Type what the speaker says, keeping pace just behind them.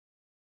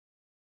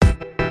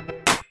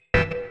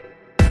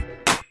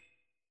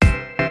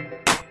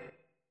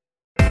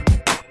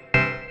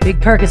Big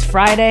Perk is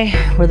Friday.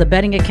 We're the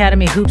Betting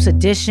Academy Hoops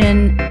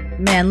edition.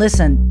 Man,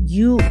 listen,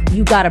 you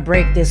got to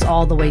break this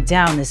all the way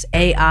down. This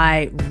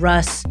AI,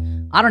 Russ,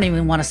 I don't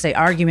even want to say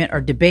argument or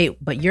debate,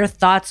 but your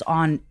thoughts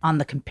on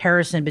the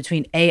comparison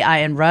between AI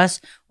and Russ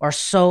are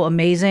so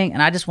amazing.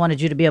 And I just wanted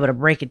you to be able to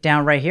break it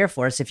down right here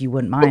for us, if you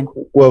wouldn't mind.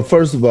 Well,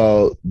 first of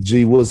all,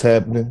 G, what's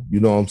happening? You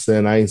know what I'm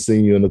saying? I ain't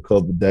seen you in a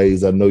couple of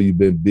days. I know you've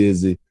been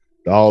busy.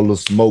 All the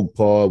smoke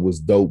part was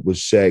dope with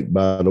Shaq,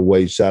 by the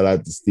way. Shout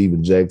out to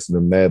Steven Jackson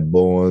and Matt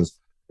Barnes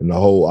and the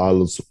whole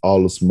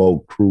all the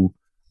smoke crew.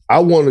 I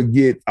want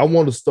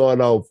to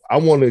start off. I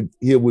want to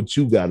hear what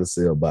you got to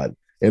say about it.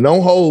 And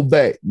don't hold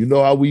back. You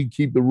know how we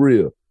keep it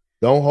real.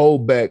 Don't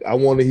hold back. I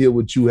want to hear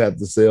what you have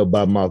to say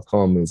about my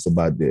comments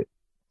about that.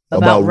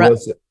 About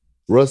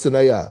Russ and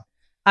AI.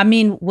 I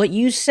mean, what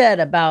you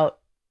said about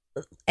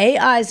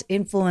AI's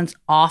influence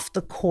off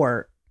the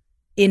court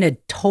in a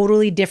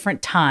totally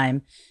different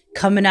time,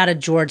 coming out of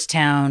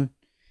Georgetown,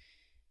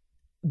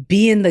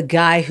 being the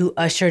guy who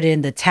ushered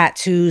in the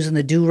tattoos and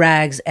the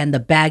do-rags and the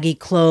baggy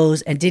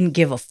clothes and didn't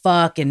give a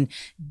fuck and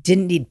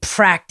didn't need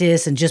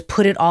practice and just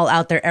put it all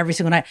out there every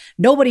single night.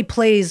 Nobody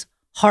plays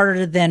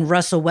harder than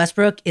Russell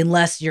Westbrook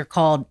unless you're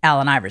called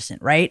Allen Iverson,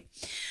 right?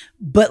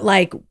 But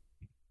like,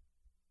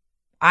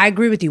 I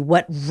agree with you.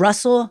 What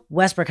Russell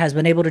Westbrook has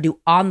been able to do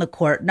on the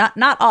court,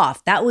 not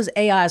off, that was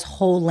AI's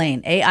whole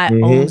lane. AI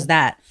owns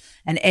that.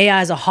 And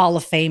AI is a Hall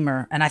of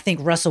Famer, and I think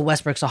Russell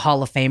Westbrook's a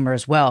Hall of Famer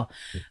as well.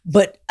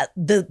 But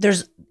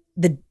there's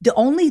the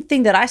only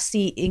thing that I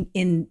see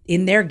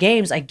in their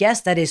games, I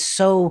guess, that is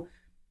so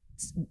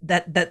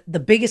that the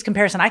biggest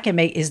comparison I can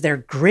make is their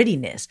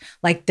grittiness,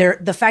 like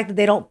the fact that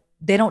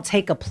they don't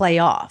take a play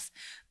off.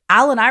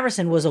 Allen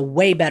Iverson was a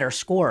way better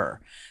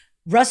scorer.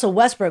 Russell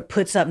Westbrook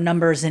puts up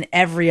numbers in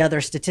every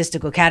other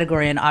statistical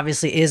category, and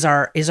obviously is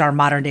our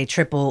modern day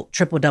triple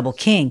double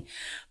king.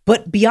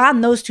 But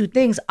beyond those two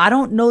things, I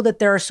don't know that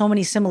there are so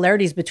many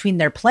similarities between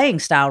their playing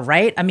style,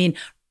 right? I mean,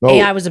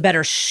 AI was a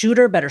better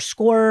shooter, better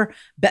scorer,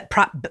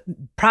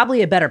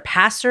 probably a better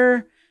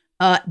passer,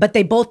 but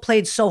they both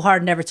played so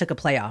hard, never took a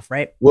playoff,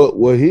 right?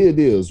 Well, here it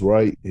is,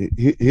 right?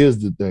 Here's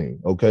the thing,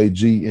 okay,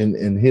 G,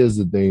 and here's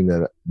the thing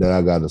that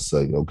I got to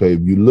say, okay?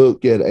 If you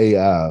look at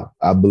AI,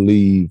 I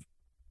believe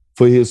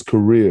for his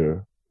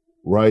career,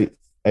 right,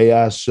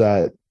 AI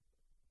shot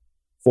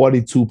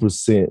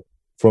 42%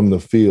 from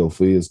the field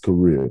for his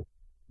career,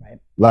 right?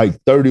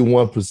 Like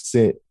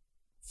 31%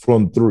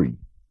 from three,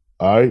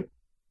 all right?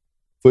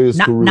 For his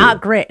career.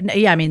 Not great.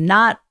 Yeah, I mean,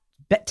 not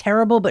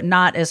terrible, but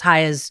not as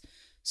high as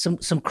some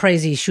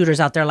crazy shooters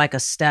out there like a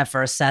Steph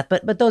or a Seth,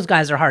 but those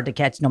guys are hard to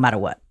catch no matter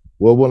what.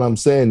 Well, what I'm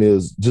saying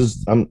is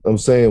I'm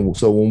saying,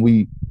 so when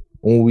we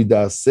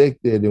dissect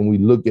it and we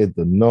look at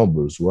the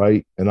numbers,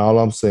 right? And all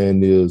I'm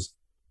saying is,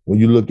 when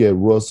you look at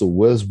Russell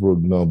Westbrook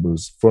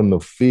numbers from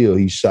the field,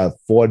 he shot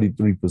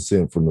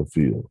 43% from the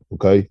field,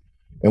 okay?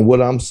 And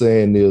what I'm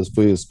saying is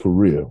for his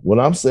career, what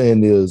I'm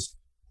saying is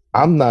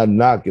I'm not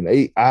knocking.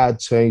 AI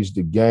changed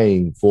the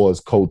game for us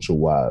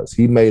culture-wise.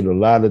 He made a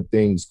lot of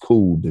things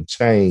cool, the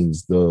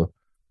chains, the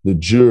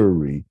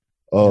jewelry,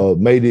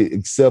 made it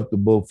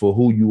acceptable for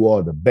who you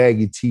are, the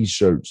baggy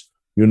T-shirts,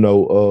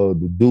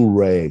 the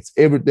do-rags.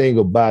 Everything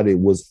about it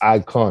was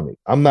iconic.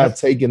 I'm not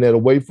taking that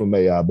away from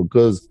AI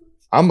because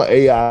I'm an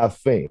AI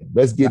fan.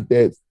 Let's get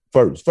that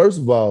first. First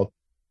of all,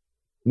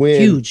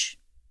 if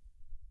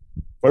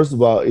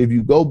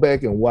you go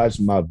back and watch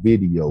my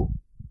video,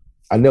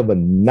 I never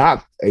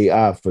knocked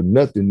AI for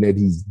nothing that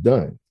he's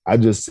done. I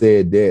just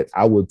said that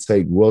I would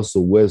take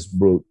Russell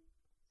Westbrook's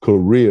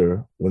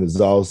career when it's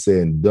all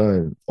said and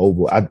done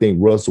over. I think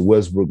Russell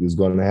Westbrook is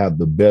going to have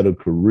the better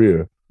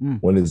career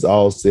when it's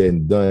all said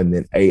and done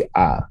than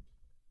AI.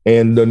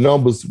 And the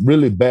numbers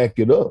really back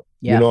it up.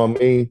 Yeah. You know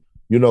what I mean?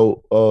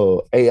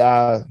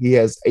 AI, he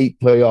has 8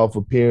 playoff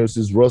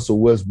appearances. Russell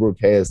Westbrook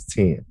has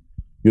 10.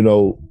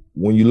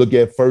 When you look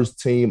at first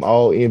team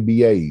all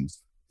NBAs,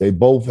 they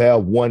both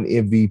have 1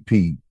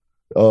 MVP.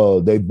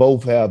 They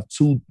both have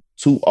two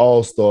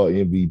all-star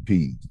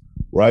MVPs,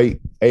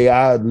 right?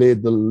 AI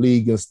led the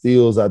league in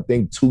steals, I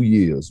think, 2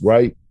 years,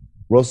 right?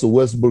 Russell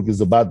Westbrook is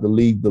about to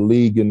lead the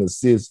league in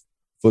assists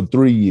for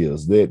 3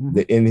 years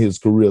in his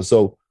career.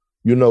 So,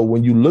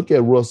 when you look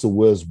at Russell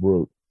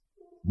Westbrook,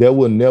 there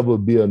will never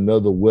be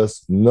another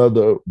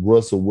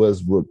Russell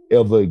Westbrook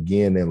ever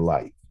again in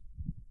life.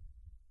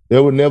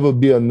 There will never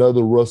be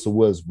another Russell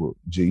Westbrook,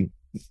 G,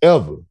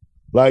 ever.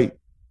 Like,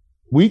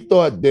 we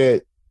thought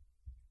that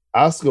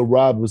Oscar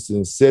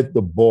Robertson set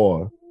the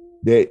bar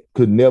that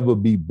could never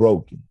be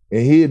broken.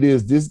 And here it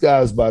is, this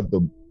guy's about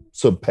to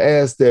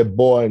surpass that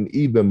bar and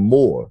even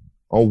more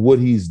on what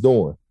he's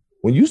doing.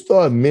 When you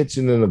start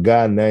mentioning a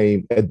guy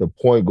named at the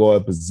point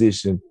guard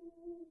position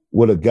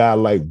with a guy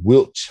like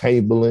Wilt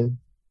Chamberlain,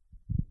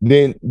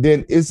 then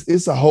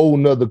it's a whole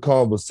nother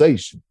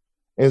conversation.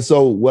 And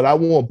so what I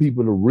want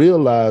people to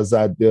realize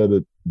out there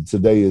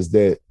today is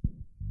that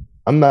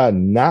I'm not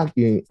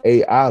knocking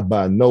AI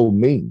by no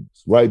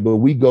means, right? But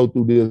we go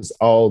through this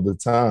all the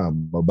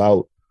time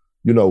about,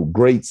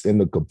 greats and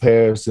the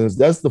comparisons.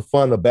 That's the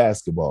fun of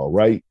basketball,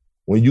 right?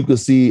 when you could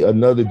see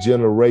another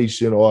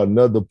generation or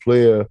another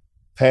player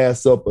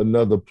pass up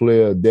another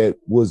player that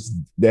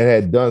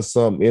had done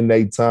something in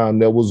their time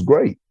that was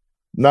great.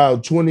 Now,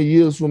 20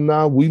 years from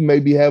now, we may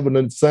be having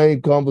the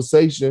same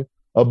conversation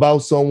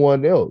about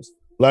someone else.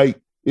 Like,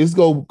 it's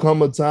going to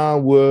come a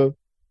time where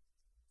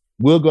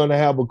we're going to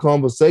have a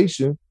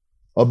conversation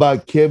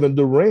about Kevin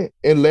Durant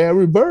and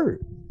Larry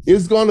Bird.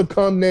 It's going to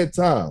come that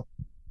time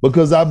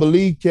because I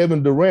believe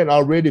Kevin Durant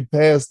already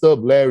passed up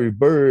Larry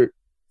Bird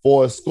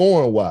for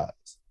scoring wise.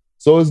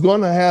 So we're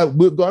going to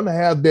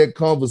have that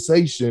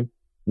conversation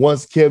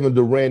once Kevin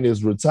Durant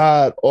is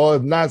retired, or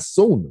if not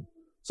sooner.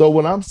 So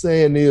what I'm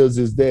saying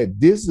is that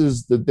this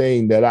is the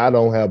thing that I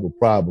don't have a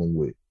problem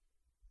with.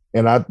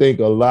 And I think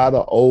a lot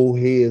of old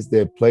heads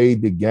that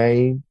played the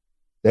game,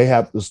 they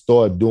have to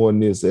start doing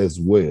this as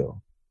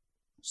well.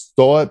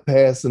 Start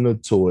passing the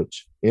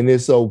torch, and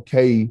it's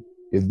okay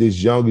if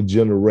this younger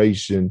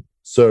generation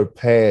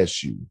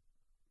surpass you.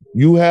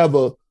 You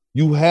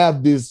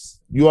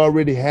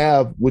already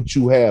have what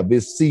you have.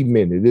 It's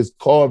cemented, it's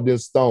carved in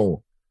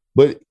stone.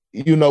 But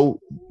you know,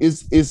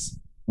 it's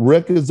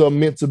records are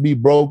meant to be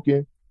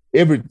broken,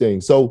 everything.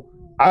 So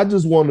I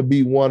just want to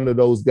be one of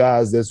those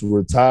guys that's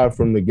retired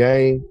from the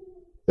game,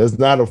 that's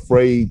not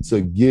afraid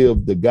to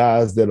give the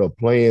guys that are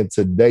playing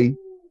today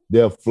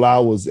their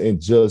flowers and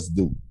just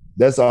do.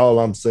 That's all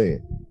I'm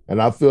saying.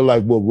 And I feel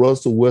like what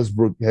Russell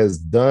Westbrook has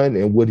done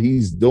and what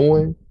he's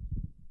doing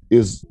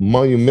is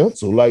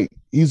monumental. Like,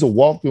 he's a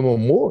walking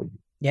memorial.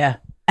 Yeah.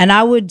 And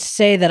I would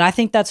say that I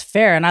think that's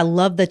fair. And I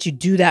love that you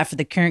do that for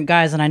the current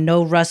guys. And I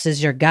know Russ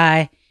is your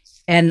guy.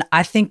 And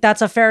I think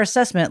that's a fair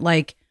assessment.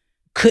 Like,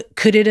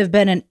 could it have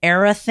been an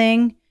era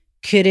thing?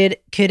 Could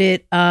it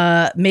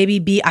maybe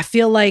be, I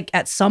feel like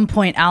at some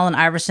point Allen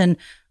Iverson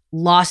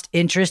lost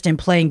interest in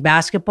playing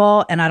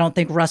basketball, and I don't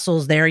think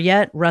Russell's there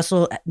yet.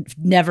 Russell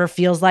never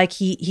feels like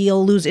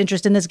he'll lose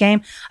interest in this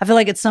game. I feel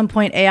like at some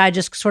point AI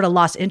just sort of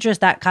lost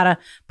interest. That kind of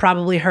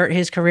probably hurt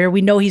his career.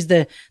 We know he's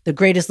the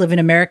greatest living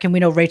American. We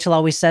know Rachel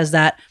always says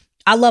that.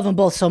 I love them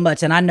both so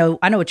much, and I know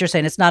what you're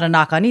saying. It's not a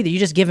knock on either. You're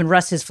just giving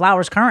Russ his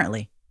flowers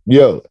currently.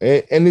 Yeah,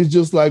 and it's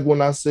just like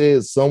when I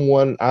said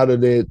someone out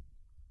of that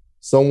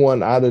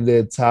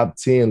top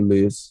 10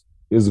 list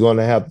is going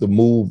to have to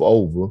move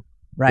over.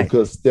 Right.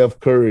 Because Steph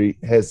Curry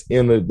has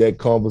entered that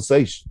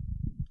conversation.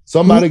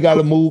 Somebody got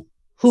to move.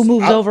 Who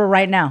moves over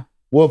right now?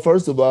 Well,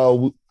 first of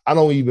all, I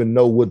don't even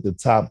know what the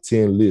top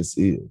 10 list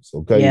is.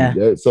 Okay.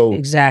 Yeah. So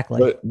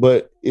exactly.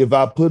 But if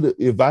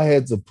I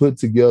had to put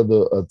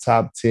together a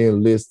top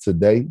 10 list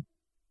today,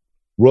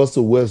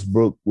 Russell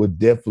Westbrook would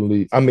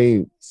definitely,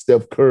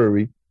 Steph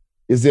Curry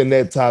is in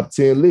that top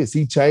 10 list.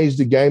 He changed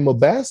the game of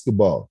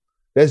basketball.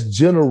 That's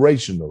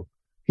generational.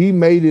 He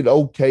made it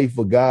okay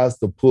for guys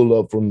to pull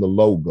up from the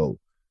logo.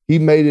 He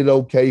made it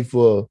okay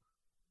for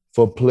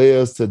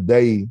players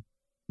today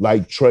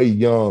like Trae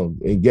Young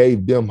and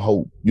gave them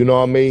hope, you know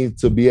what I mean,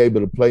 to be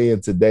able to play in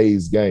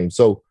today's game.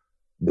 So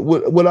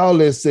with all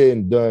that said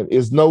and done,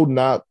 it's no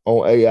knock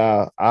on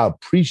AI. I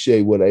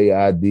appreciate what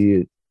AI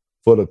did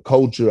for the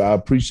culture. I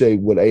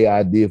appreciate what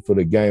AI did for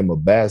the game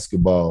of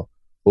basketball.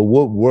 But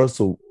what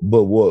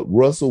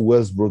Russell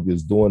Westbrook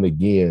is doing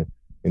again,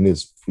 and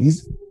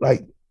he's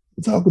like,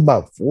 talk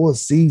about 4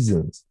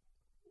 seasons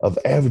of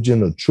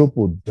averaging a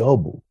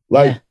triple-double.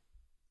 Like, yeah.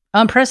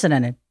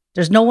 Unprecedented.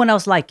 There's no one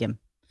else like him.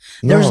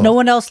 There's no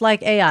one else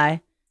like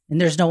AI,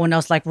 and there's no one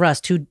else like Russ.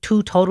 Two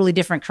totally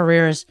different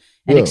careers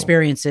and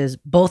experiences,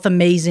 both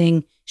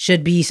amazing,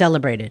 should be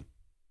celebrated.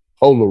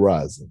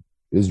 Polarizing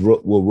is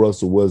what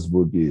Russell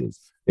Westbrook is.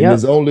 And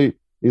there's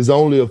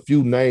only a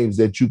few names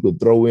that you could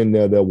throw in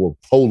there that were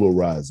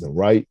polarizing,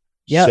 right?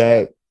 Yep.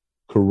 Shaq,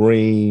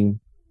 Kareem,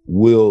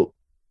 Wilt,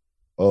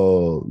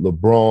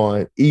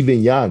 LeBron,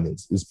 even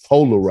Giannis is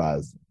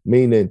polarizing,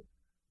 meaning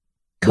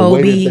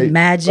Kobe,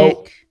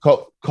 Magic.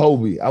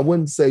 Kobe. I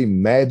wouldn't say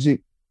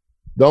Magic.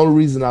 The only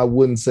reason I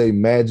wouldn't say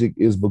Magic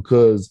is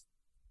because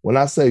when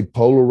I say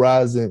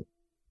polarizing,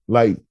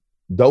 like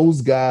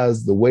those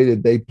guys, the way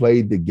that they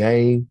played the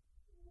game,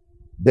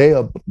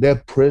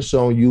 that pressure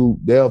on you,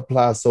 they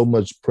apply so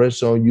much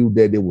pressure on you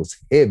that it was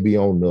heavy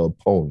on the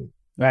opponent.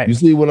 Right. You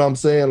see what I'm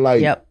saying?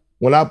 Like, yep.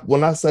 When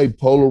I say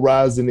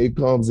polarizing, it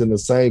comes in the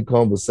same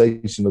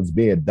conversation as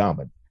being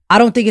dominant. I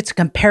don't think it's a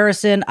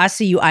comparison. I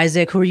see you,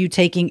 Isaac. Who are you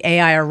taking,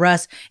 AI or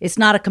Russ? It's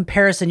not a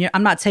comparison.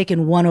 I'm not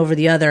taking one over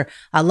the other.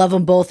 I love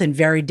them both in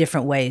very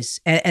different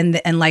ways.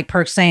 And like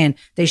Perk's saying,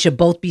 they should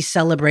both be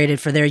celebrated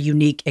for their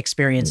unique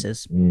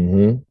experiences.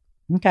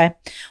 Mm-hmm. Okay.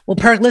 Well,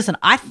 Perk, listen,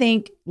 I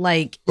think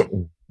like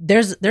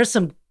there's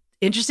some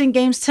interesting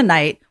games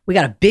tonight. We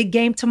got a big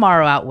game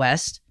tomorrow out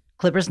west,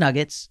 Clippers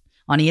Nuggets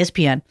on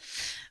ESPN.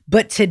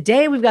 But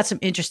today we've got some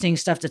interesting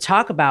stuff to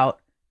talk about.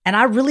 And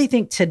I really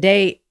think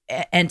today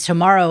and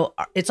tomorrow,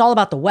 it's all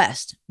about the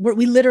West.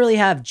 We literally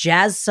have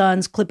Jazz,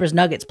 Suns, Clippers,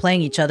 Nuggets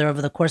playing each other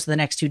over the course of the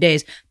next 2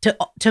 days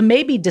to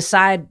maybe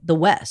decide the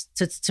West,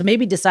 to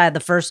maybe decide the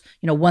first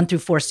 1 through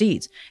 4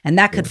 seeds. And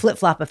that could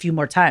flip-flop a few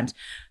more times.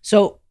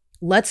 So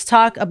let's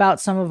talk about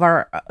some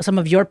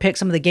of your picks,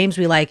 some of the games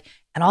we like.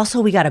 And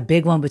also we got a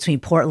big one between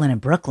Portland and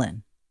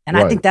Brooklyn. And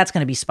I think that's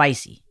going to be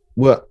spicy.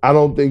 Well, I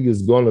don't think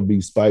it's going to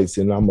be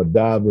spicy, and I'm going to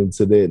dive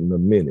into that in a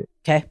minute.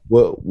 Okay.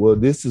 Well,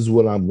 this is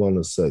what I'm going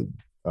to say.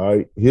 All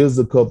right. Here's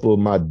a couple of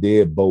my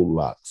deadbolt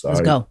locks.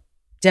 Let's go.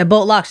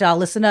 Deadbolt locks, y'all.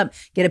 Listen up.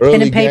 Get a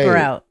pen and paper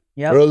out.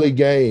 Yep. Early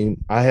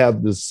game, I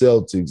have the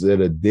Celtics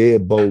at a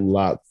deadbolt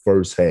lock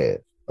first half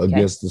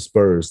against the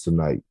Spurs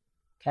tonight.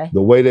 Okay.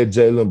 The way that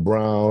Jaylen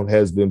Brown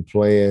has been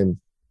playing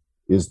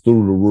is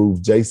through the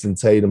roof. Jason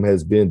Tatum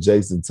has been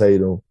Jason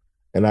Tatum.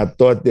 And I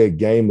thought that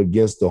game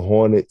against the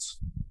Hornets,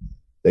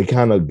 they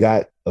kind of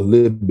got a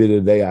little bit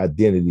of their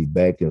identity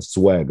back and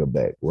swagger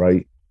back,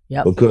 right?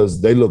 Yep.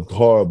 Because they looked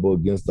horrible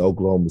against the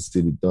Oklahoma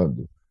City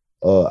Thunder.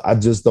 I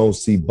just don't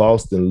see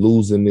Boston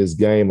losing this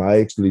game. I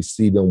actually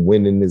see them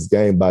winning this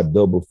game by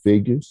double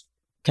figures.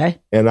 Okay.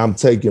 And I'm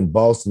taking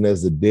Boston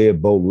as a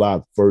deadbolt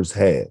lock first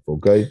half,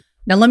 okay?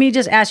 Now, let me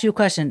just ask you a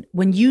question.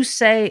 When you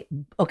say,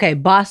 okay,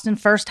 Boston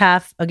first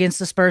half against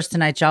the Spurs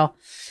tonight, y'all,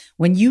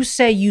 when you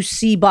say you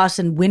see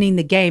Boston winning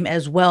the game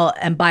as well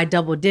and by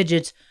double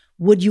digits,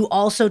 would you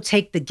also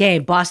take the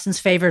game? Boston's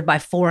favored by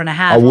 4.5.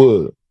 I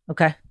would.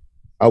 Okay.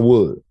 I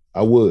would.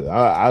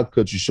 I'll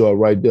cut you short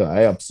right there.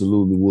 I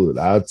absolutely would.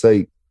 I'll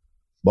take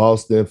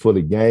Boston for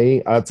the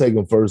game. I'll take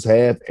them first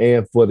half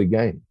and for the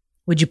game.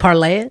 Would you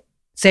parlay it?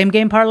 Same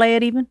game parlay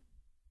it even?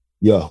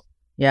 Yeah.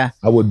 Yeah.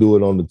 I would do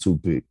it on the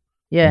 2-pick.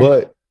 Yeah.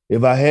 But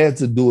if I had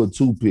to do a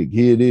 2-pick,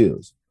 here it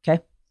is.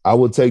 Okay. I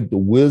would take the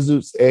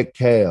Wizards at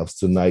Cavs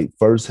tonight,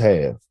 first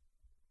half.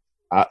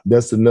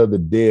 That's another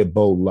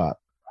deadbolt lock.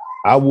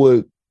 I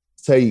would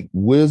take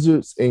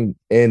Wizards and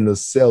the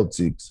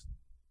Celtics.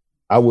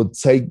 I would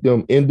take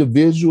them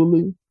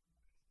individually,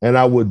 and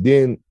I would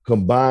then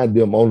combine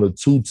them on a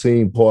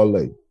 2-team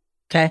parlay.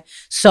 Okay.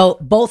 So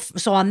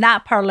on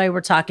that parlay,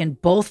 we're talking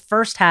both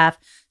first half,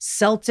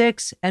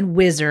 Celtics and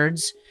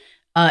Wizards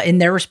in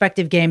their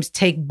respective games.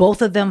 Take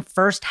both of them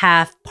first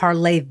half,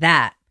 parlay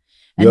that.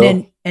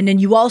 And then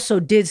you also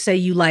did say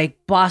you like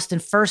Boston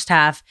first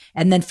half,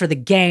 and then for the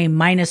game,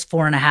 minus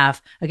 4.5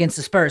 against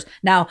the Spurs.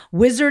 Now,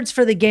 Wizards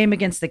for the game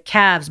against the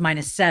Cavs,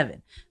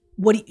 -7.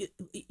 What do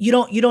you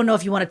don't know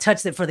if you want to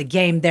touch it for the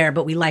game there,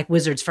 but we like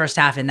Wizards first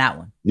half in that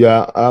one.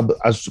 Yeah,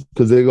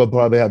 because they're gonna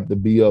probably have to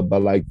be up by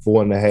like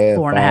 4.5,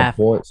 5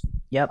 points.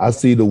 Yep. I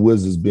see the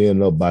Wizards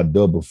being up by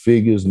double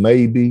figures,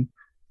 maybe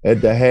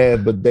at the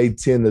half, but they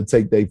tend to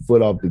take their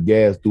foot off the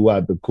gas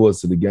throughout the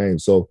course of the game.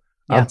 So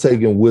I'm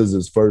taking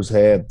Wizards first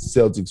half,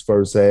 Celtics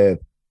first half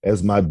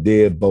as my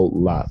deadbolt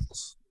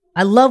locks.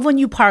 I love when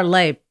you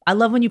parlay.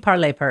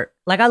 Perk.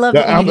 Like I love.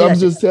 I'm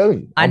just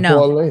telling you. I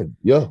know. Parlaying.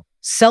 Yeah.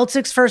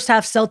 Celtics first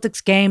half,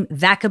 Celtics game.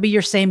 That could be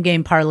your same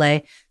game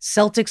parlay.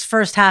 Celtics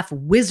first half,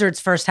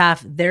 Wizards first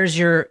half. There's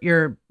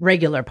your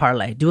regular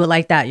parlay. Do it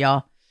like that,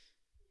 y'all.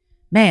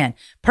 Man,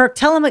 Perk,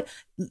 tell them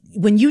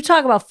when you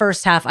talk about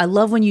first half, I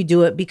love when you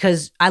do it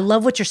because I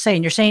love what you're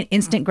saying. You're saying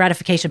instant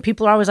gratification.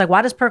 People are always like,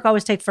 why does Perk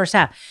always take first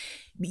half?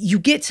 You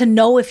get to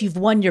know if you've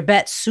won your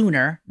bet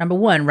sooner, number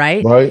one,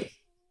 right? Right.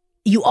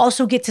 You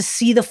also get to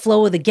see the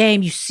flow of the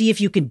game. You see if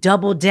you can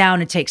double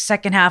down and take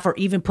second half or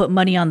even put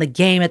money on the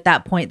game at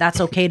that point. That's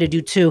okay to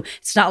do too.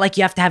 It's not like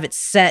you have to have it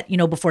set,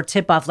 before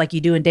tip off like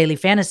you do in daily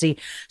fantasy.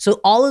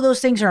 So all of those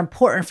things are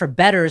important for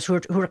bettors who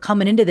are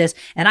coming into this.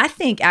 And I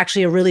think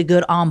actually a really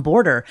good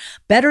onboarder.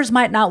 Bettors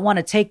might not want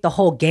to take the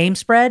whole game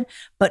spread,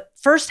 but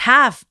first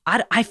half,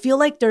 I feel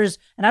like there's,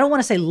 and I don't want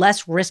to say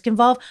less risk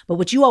involved, but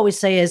what you always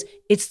say is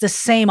it's the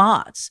same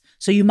odds.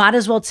 So you might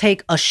as well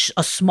take a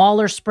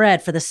smaller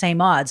spread for the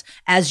same odds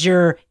as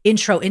your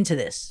intro into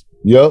this.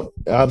 Yep,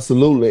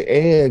 absolutely.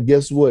 And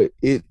guess what?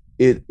 It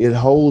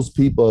holds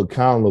people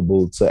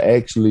accountable to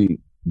actually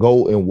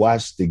go and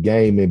watch the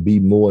game and be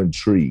more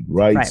intrigued,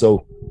 right?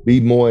 So be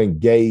more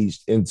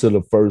engaged into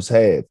the first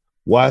half.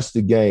 Watch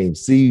the game,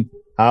 see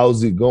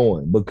how's it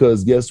going?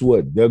 Because guess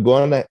what?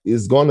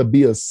 It's gonna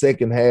be a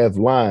second half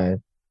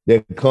line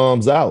that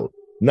comes out.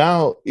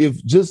 Now,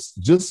 if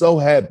just so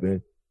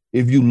happen,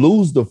 if you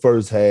lose the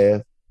first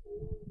half,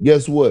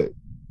 guess what?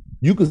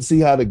 You can see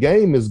how the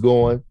game is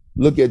going,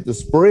 look at the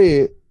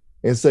spread,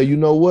 and say, you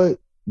know what?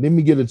 Let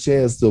me get a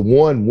chance to,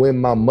 one, win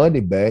my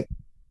money back,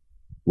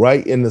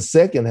 right, in the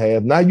second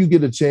half. Now you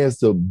get a chance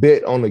to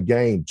bet on the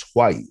game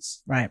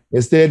twice. Right.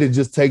 Instead of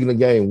just taking the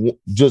game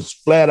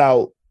just flat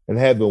out and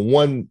having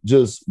one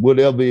just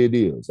whatever it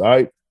is, all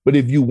right? But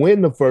if you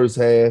win the first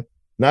half,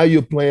 now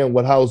you're playing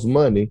with house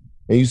money,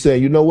 and you say,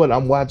 you know what?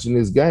 I'm watching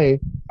this game.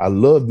 I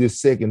love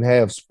this second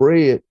half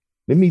spread.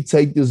 Let me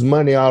take this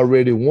money I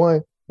already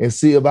won and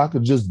see if I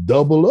could just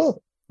double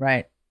up.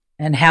 Right.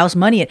 And house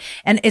money it.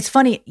 And it's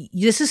funny,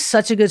 this is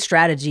such a good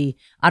strategy.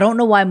 I don't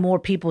know why more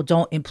people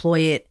don't employ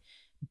it,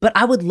 but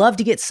I would love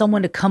to get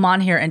someone to come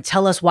on here and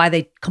tell us why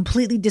they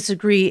completely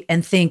disagree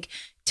and think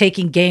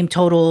taking game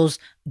totals,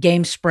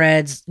 game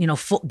spreads,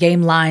 full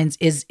game lines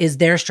is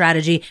their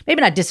strategy.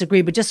 Maybe not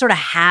disagree, but just sort of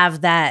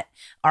have that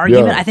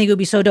argument, I think it would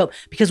be so dope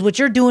because what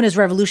you're doing is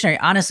revolutionary.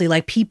 Honestly,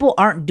 like people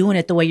aren't doing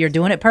it the way you're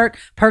doing it, Perk.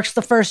 Perk's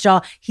the first,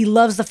 y'all. He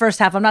loves the first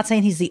half. I'm not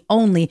saying he's the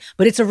only,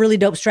 but it's a really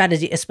dope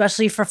strategy,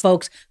 especially for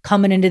folks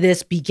coming into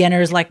this,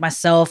 beginners like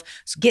myself.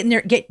 So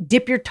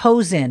dip your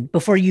toes in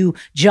before you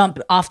jump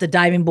off the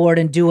diving board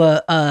and do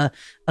a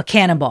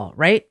cannonball,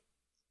 right?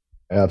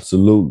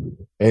 Absolutely.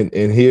 And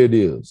here it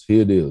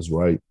is,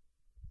 right?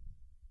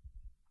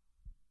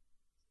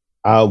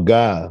 Our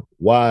guy,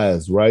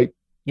 Wise, right?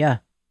 Yeah.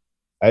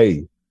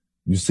 Hey,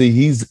 you see,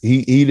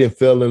 he didn't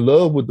fell in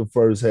love with the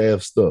first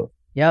half stuff.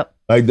 Yep.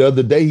 Like the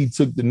other day, he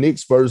took the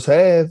Knicks first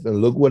half,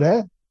 and look what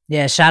happened.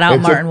 Yeah, shout out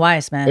Martin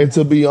Weiss, man. And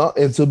to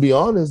be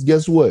honest,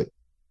 guess what?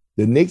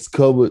 The Knicks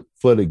covered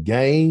for the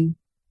game,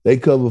 they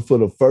covered for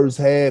the first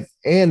half,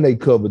 and they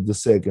covered the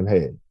second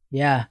half.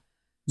 Yeah.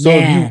 So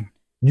man.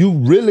 you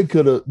really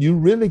could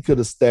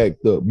have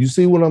stacked up. You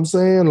see what I'm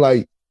saying?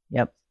 Like,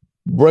 yep,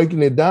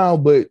 breaking it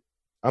down, but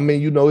I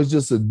mean, it's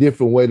just a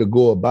different way to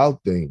go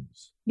about things.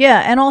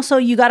 Yeah, and also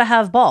you got to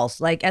have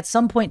balls. Like at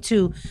some point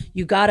too,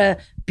 you got to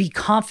be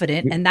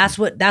confident, and that's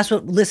what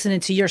listening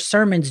to your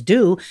sermons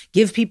do.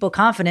 Give people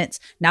confidence.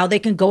 Now they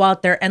can go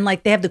out there and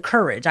like they have the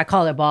courage. I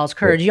call it balls,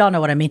 courage. Y'all know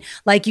what I mean.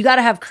 Like you got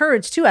to have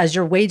courage too as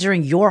you're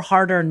wagering your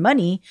hard-earned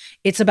money.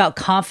 It's about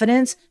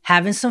confidence,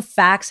 having some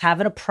facts,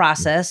 having a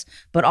process,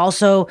 but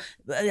also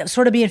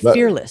sort of being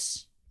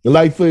fearless.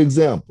 Like for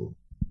example,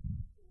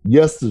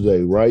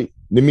 yesterday, right?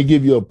 Let me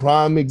give you a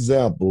prime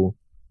example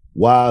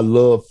why I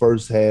love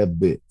first half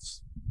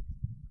bets.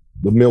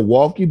 The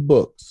Milwaukee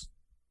Bucks,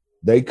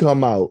 they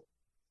come out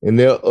and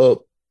they're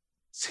up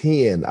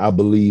 10, I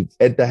believe,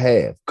 at the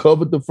half.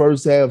 Covered the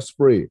first half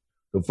spread.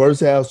 The first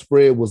half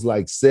spread was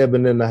like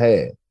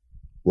 7.5,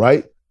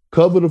 right?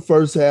 Cover the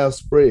first half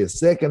spread.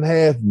 Second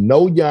half,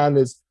 no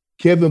Giannis.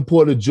 Kevin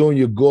Porter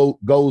Jr.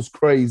 goes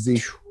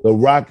crazy. The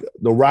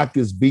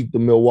Rockets beat the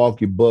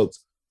Milwaukee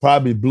Bucks.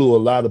 Probably blew a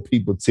lot of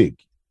people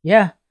ticket.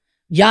 Yeah.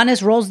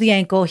 Giannis rolls the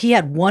ankle. He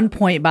had 1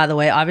 point, by the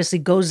way, obviously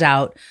goes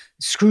out,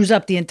 screws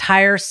up the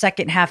entire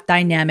second half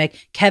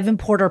dynamic. Kevin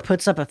Porter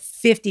puts up a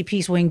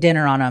 50-piece wing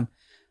dinner on him.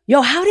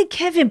 Yo, how did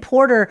Kevin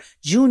Porter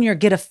Jr.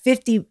 get a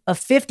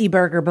 50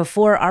 burger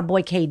before our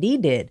boy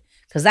KD did?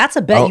 Because that's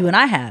a bet you and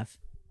I have.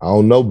 I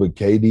don't know, but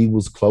KD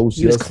was close.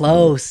 He was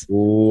close.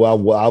 Oh,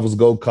 I was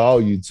going to call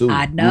you too.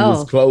 I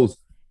know.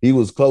 He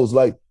was close.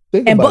 Like,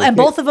 and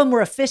both of them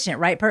were efficient,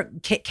 right?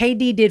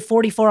 KD did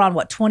 44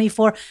 on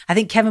 24. I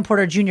think Kevin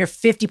Porter Jr.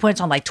 50 points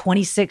on like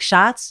 26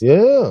 shots.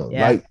 Yeah.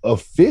 Like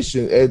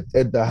efficient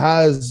at the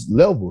highest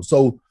level.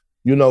 So,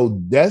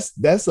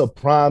 that's a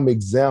prime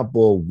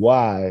example of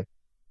why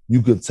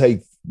you could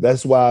take.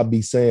 That's why I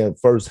be saying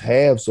first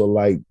halves are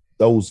like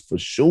those for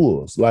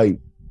sure. Like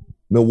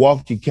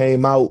Milwaukee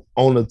came out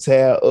on a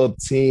tear up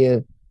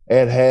 10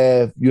 at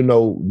half.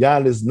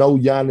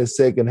 Giannis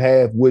second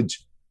half,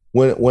 which.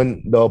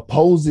 When the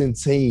opposing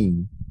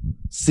team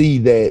see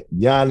that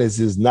Giannis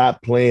is not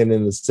playing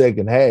in the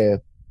second half,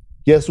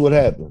 guess what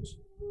happens?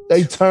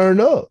 They turn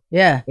up.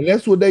 Yeah. And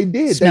that's what they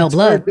did. Smell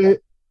blood.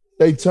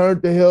 They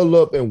turned the hell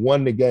up and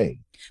won the game.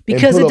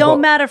 Because it don't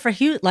matter for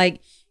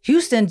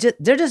Houston,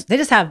 they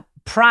just have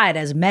pride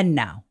as men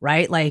now,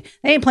 right? Like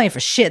they ain't playing for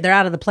shit. They're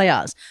out of the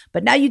playoffs.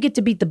 But now you get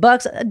to beat the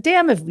Bucks.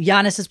 Damn if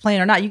Giannis is playing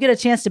or not. You get a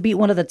chance to beat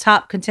one of the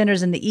top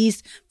contenders in the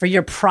East for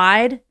your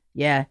pride.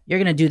 Yeah, you're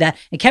going to do that.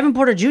 And Kevin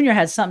Porter Jr.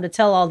 had something to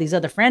tell all these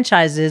other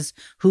franchises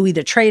who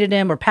either traded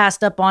him or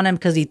passed up on him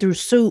because he threw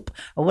soup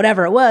or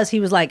whatever it was. He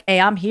was like, hey,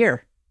 I'm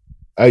here.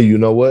 Hey, you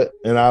know what?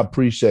 And I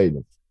appreciate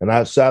him. And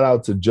I shout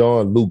out to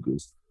John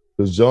Lucas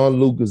because John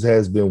Lucas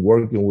has been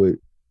working with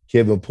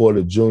Kevin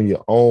Porter Jr.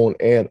 on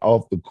and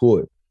off the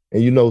court.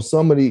 And,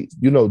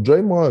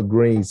 Draymond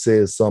Green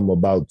said something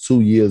about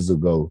 2 years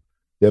ago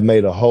that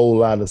made a whole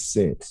lot of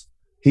sense.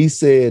 He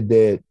said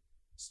that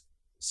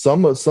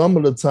sometimes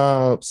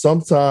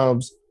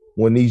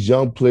when these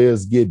young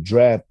players get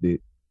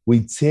drafted, we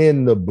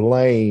tend to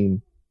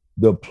blame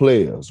the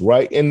players,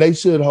 right? And they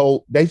should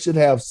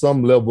have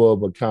some level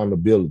of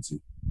accountability,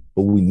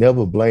 but we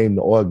never blame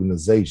the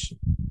organization,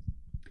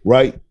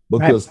 right?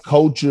 Because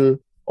culture,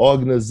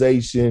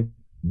 organization,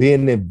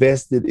 being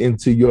invested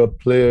into your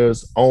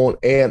players on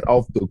and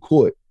off the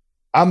court.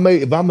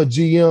 If I'm a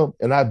GM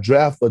and I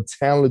draft a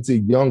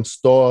talented young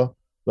star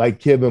like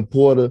Kevin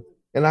Porter,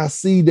 and I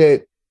see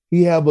that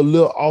he have a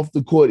little off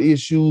the court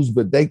issues,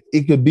 but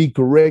it could be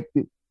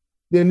corrected,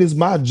 then it's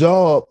my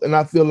job. And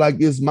I feel like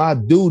it's my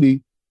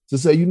duty to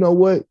say, you know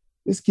what?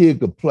 This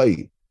kid could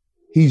play.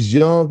 He's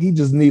young. He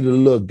just needed a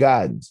little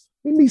guidance.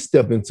 Let me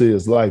step into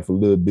his life a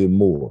little bit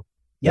more.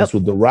 Yep. That's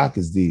what the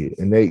Rockets did.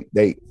 And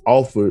they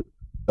offered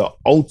the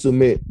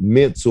ultimate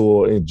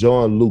mentor in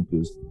John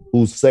Lucas,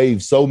 who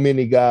saved so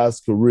many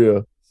guys'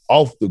 career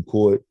off the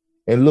court.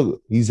 And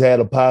look, he's had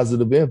a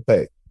positive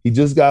impact. He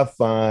just got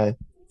fined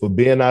for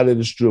being out of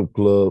the strip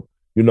club,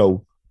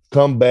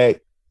 come back,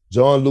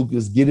 John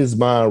Lucas, get his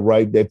mind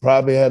right. They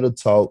probably had a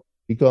talk.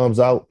 He comes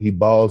out, he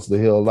balls the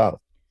hell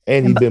out.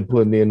 And he's been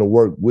putting in the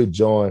work with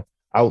John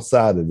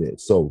outside of that.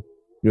 So,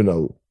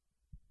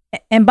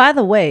 And by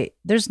the way,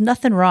 there's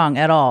nothing wrong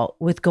at all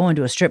with going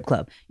to a strip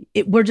club.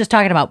 We're just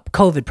talking about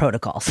COVID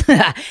protocols.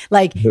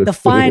 Like the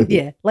fine,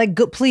 yeah. Like,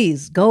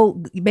 please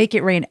go make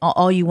it rain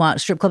all you want.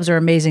 Strip clubs are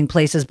amazing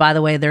places. By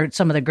the way, they're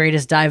some of the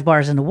greatest dive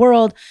bars in the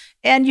world,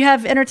 and you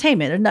have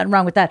entertainment. There's nothing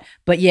wrong with that.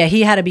 But yeah,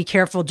 he had to be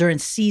careful during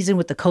season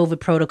with the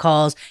COVID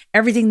protocols.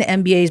 Everything the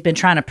NBA has been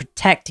trying to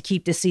protect to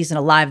keep this season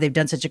alive. They've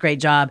done such a great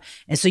job,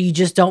 and so you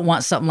just don't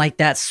want something like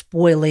that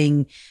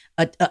spoiling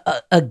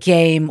a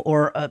game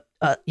or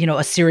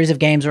a series of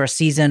games or a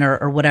season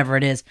or whatever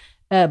it is.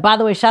 By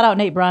the way, shout out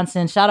Nate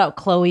Bronson. Shout out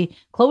Chloe.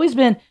 Chloe's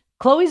been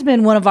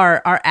one of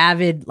our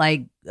avid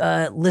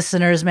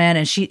listeners, man.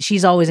 And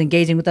she's always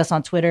engaging with us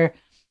on Twitter.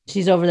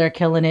 She's over there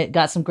killing it.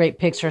 Got some great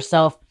picks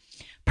herself.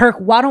 Perk,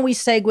 why don't we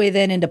segue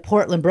then into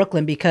Portland,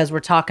 Brooklyn? Because we're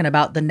talking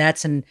about the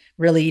Nets and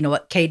really,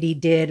 what KD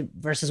did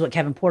versus what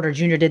Kevin Porter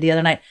Jr. did the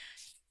other night.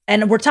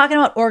 And we're talking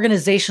about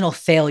organizational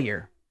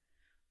failure.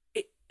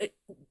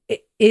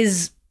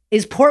 Is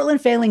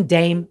Portland failing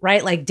Dame,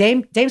 right? Like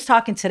Dame's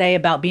talking today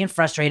about being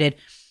frustrated.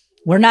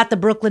 We're not the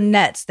Brooklyn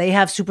Nets. They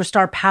have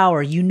superstar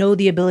power. You know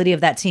the ability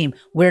of that team.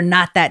 We're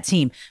not that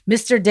team.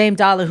 Mr. Dame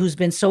Dollar, who's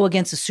been so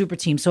against a super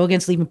team, so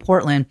against leaving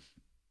Portland.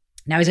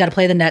 Now he's got to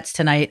play the Nets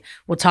tonight.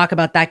 We'll talk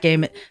about that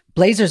game.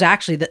 Blazers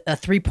actually a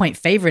 3-point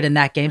favorite in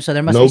that game. So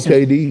there must be some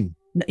KD.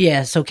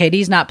 Yeah, so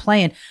KD's not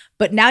playing.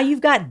 But now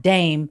you've got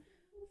Dame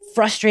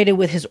frustrated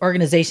with his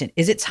organization.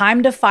 Is it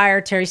time to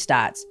fire Terry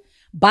Stotts?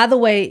 By the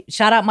way,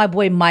 shout out my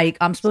boy Mike.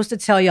 I'm supposed to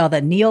tell y'all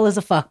that Neil is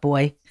a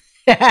fuckboy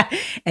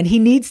and he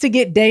needs to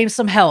get Dame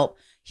some help.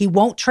 He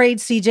won't trade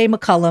CJ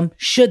McCollum.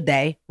 Should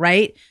they,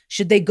 right?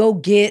 Should they go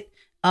get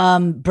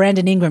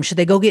Brandon Ingram? Should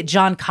they go get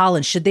John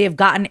Collins? Should they have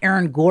gotten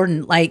Aaron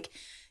Gordon? Like,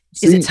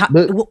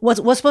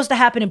 what's supposed to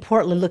happen in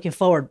Portland looking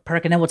forward,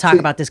 Perk? And then we'll talk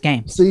about this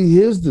game. See,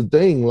 here's the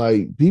thing.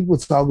 Like, people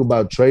talk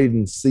about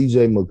trading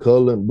CJ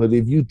McCollum, but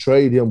if you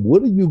trade him,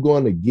 what are you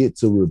going to get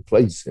to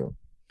replace him?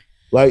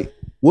 Like,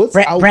 what's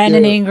out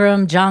Brandon there?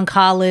 Ingram, John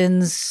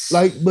Collins,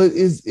 but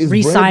is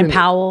re-sign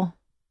Powell?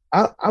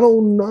 I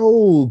don't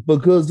know,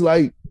 because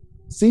CJ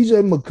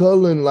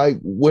McCollum,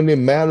 when it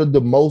mattered the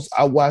most,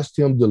 I watched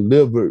him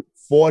deliver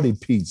 40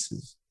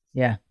 pieces.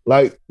 Yeah.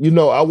 I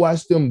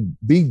watched them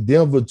beat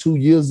Denver 2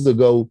 years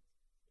ago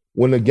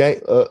when the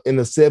game in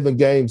a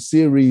 7-game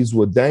series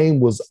where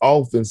Dame was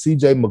off and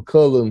CJ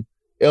McCollum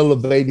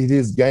elevated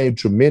his game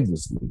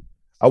tremendously.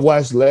 I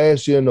watched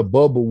last year in the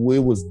bubble where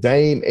it was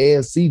Dame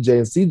and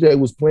CJ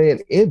was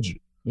playing injured.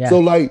 Yeah.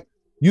 So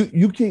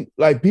you keep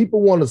people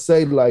want to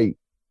say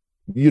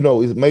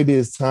maybe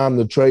it's time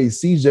to trade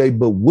CJ,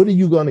 but what are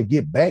you going to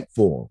get back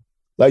for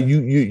him?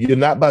 You're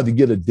not about to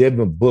get a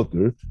Devin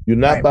Booker. You're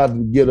not about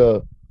to get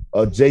a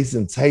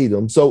Jason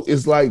Tatum. So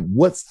it's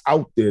what's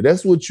out there?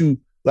 That's what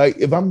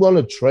if I'm going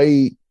to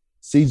trade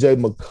CJ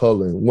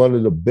McCollum, one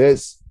of the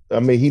best,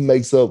 he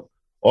makes up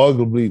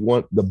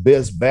arguably the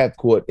best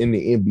backcourt in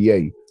the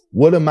NBA.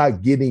 What am I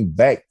getting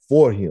back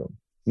for him?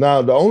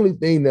 Now, the only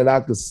thing that I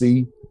could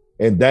see,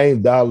 and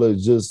Dame Dollar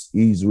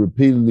he's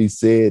repeatedly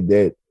said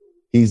that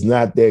he's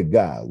not that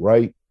guy,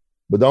 right?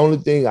 But the only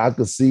thing I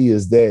could see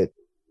is that,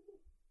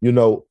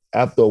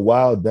 after a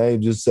while, Dame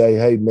just say,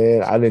 hey,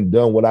 man, I done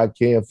done what I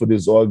can for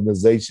this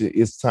organization.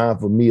 It's time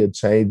for me a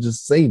change of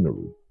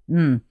scenery.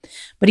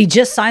 But he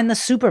just signed the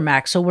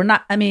Supermax. So we're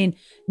not,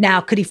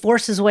 now could he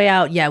force his way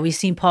out? Yeah, we've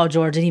seen Paul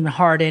George and even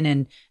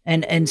Harden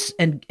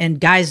and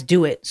guys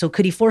do it. So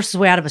could he force his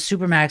way out of a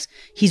Supermax?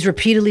 He's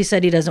repeatedly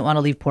said he doesn't want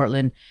to leave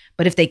Portland,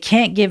 but if they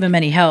can't give him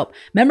any help,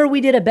 remember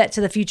we did a bet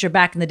to the future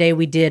back in the day.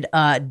 We did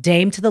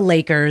Dame to the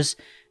Lakers.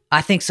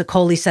 I think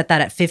Sokoli set that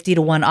at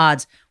 50-1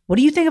 odds. What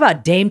do you think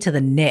about Dame to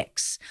the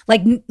Knicks?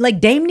 Like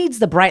Dame needs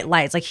the bright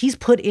lights. Like he's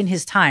put in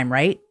his time,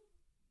 right?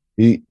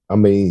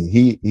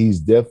 He's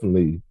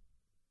definitely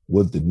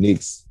what the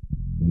Knicks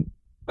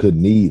could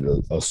need, a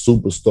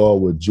superstar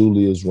with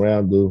Julius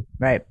Randle.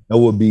 Right. That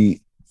would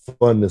be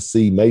fun to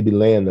see. Maybe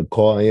land a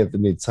Karl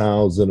Anthony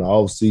Towns in the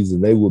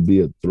offseason. They would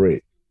be a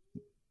threat.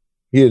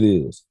 Here it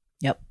is.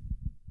 Yep.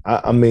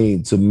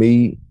 To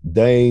me,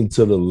 Dame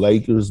to the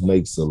Lakers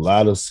makes a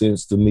lot of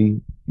sense to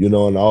me. In the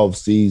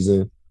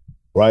offseason,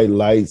 bright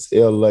lights,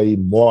 LA,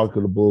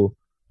 marketable,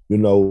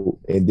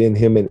 and then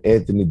him and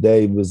Anthony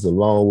Davis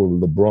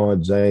along with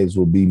LeBron James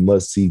will be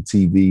must-see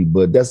TV,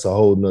 but that's a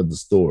whole nother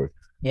story.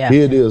 Yeah.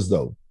 Here it is,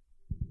 though.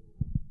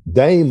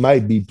 Dame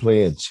might be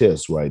playing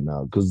chess right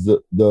now because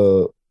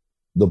the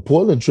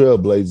Portland Trail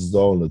Blazers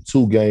are on a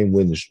 2-game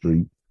winning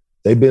streak.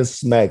 They've been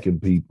smacking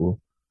people.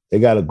 They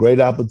got a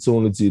great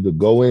opportunity to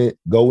go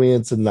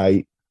in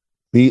tonight,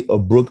 beat a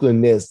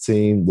Brooklyn Nets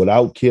team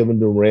without Kevin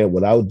Durant,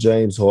 without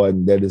James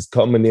Harden, that is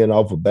coming in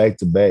off a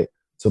back-to-back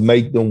to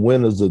make them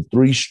winners of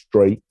 3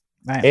 straight.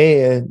 Right.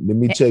 And let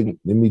me check.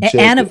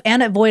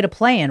 And avoid a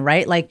play-in,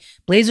 right? Like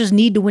Blazers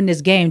need to win this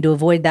game to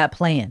avoid that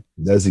play-in.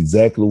 That's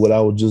exactly what I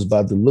was just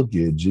about to look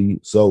at, G.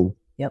 So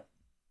yep.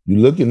 You're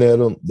looking at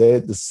them. They're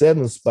at the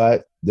 7th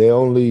spot. They're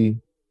only,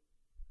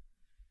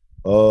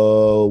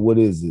 what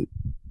is it?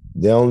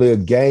 They're only a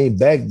game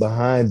back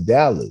behind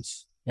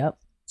Dallas. Yep.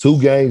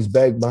 2 games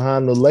back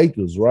behind the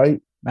Lakers,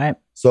 right? Right.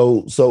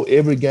 So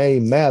every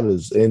game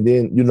matters. And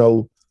then,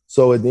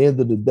 so at the end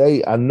of the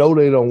day, I know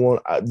they don't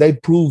want, they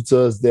proved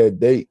to us that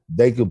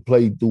they could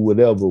play through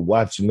whatever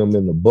watching them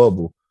in the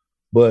bubble.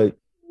 But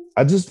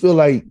I just feel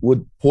like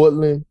with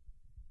Portland,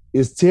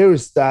 it's Terry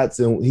Stotts,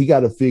 and he got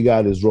to figure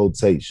out his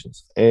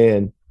rotations.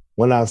 And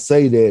when I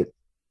say that,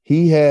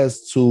 he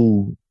has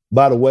to,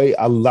 by the way,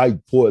 I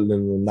like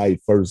Portland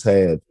tonight first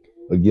half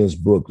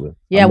against Brooklyn.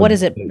 Yeah, what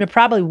is it? They're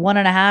probably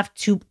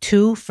 1.5,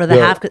 two for the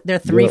half. They're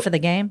 3 for the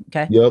game.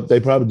 Okay. Yep, they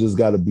probably just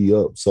got to be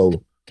up.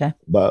 So okay,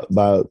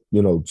 by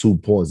 2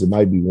 points, it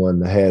might be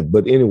 1.5.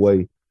 But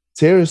anyway,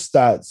 Terry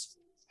Stotts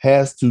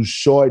has to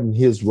shorten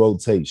his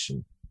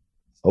rotation.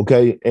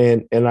 Okay,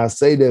 and I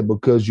say that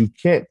because you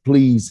can't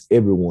please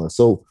everyone.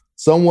 So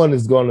someone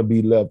is going to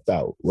be left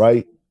out,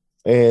 right?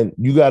 And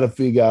you got to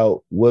figure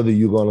out whether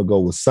you're going to go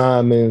with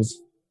Simons,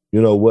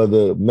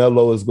 whether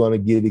Melo is going to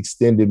get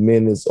extended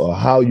minutes, or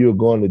how you're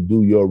going to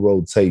do your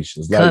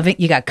rotations.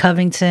 You got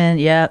Covington,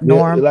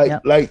 Norm.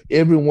 Like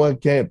everyone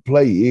can't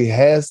play. It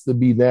has to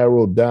be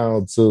narrowed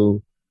down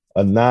to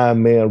a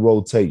 9-man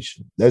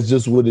rotation. That's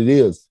just what it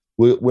is.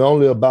 We're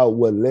only about,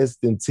 less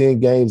than 10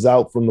 games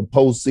out from the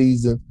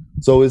postseason.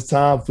 So it's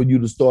time for you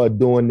to start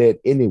doing that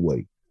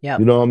anyway. Yeah.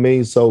 You know what I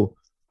mean? So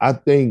I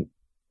think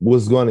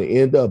what's going to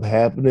end up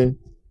happening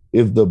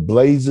if the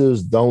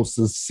Blazers don't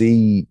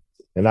succeed,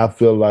 and I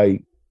feel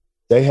like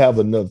they have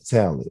enough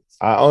talent.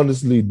 I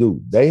honestly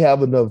do. They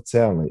have enough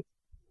talent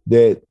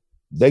that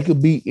they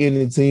could beat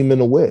any team in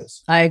the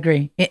West. I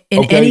agree.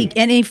 In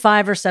any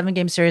 5 or 7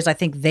 game series, I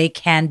think they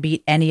can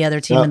beat any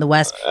other team in the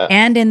West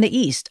and in the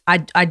East.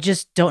 I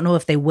just don't know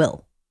if they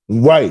will.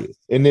 Right.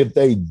 And if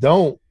they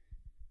don't,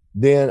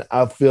 then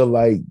I feel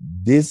like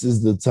this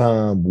is the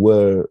time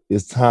where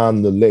it's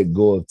time to let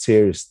go of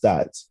Terry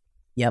Stotts.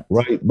 Yep.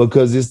 Right?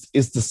 Because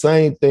it's the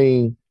same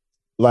thing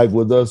like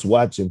with us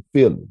watching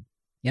Philly.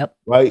 Yep.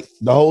 Right?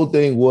 The whole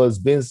thing was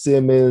Ben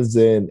Simmons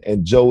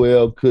and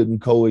Joel couldn't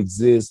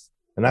coexist.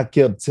 And I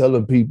kept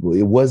telling people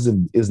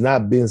it's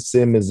not Ben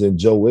Simmons and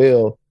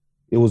Joel,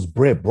 it was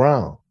Brett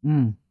Brown.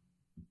 Mm.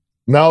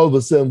 Now all of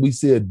a sudden we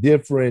see a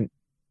different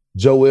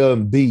Joel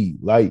Embiid.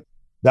 Like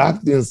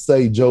Doc didn't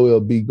say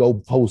Joel Embiid go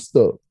post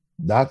up.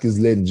 Doc is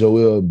letting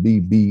Joel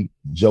Embiid be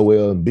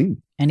Joel Embiid.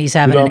 And he's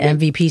having an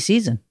MVP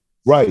season.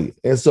 Right.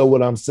 And so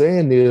what I'm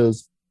saying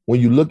is when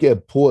you look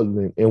at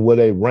Portland and where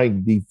they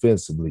rank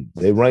defensively,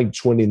 they rank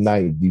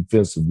 29th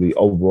defensively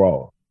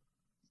overall.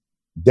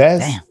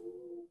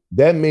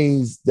 That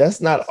means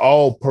that's not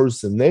all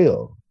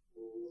personnel,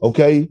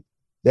 okay?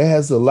 That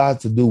has a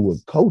lot to do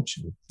with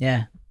coaching.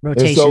 Yeah,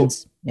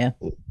 rotations.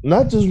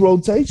 Not just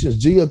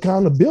rotations,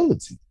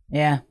 accountability.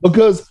 Yeah.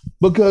 Because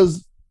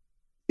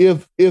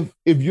if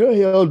you're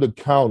held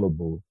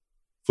accountable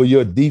for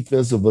your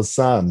defensive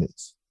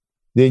assignments,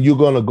 then you're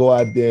going to go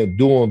out there and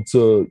do them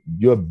to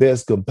your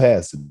best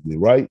capacity,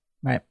 right?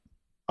 Right.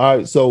 All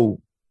right,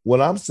 so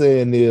what I'm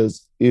saying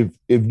is if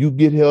you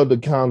get held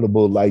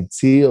accountable like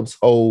Tibbs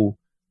hold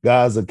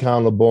guys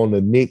accountable on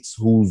the Knicks,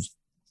 who's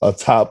a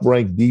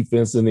top-ranked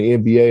defense in the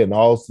NBA in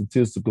all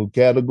statistical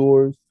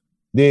categories,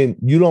 then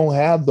you don't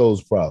have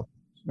those problems.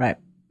 Right.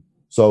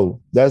 So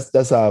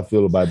that's how I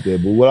feel about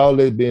that. But with all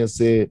that being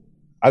said,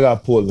 I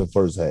got Portland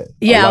first half.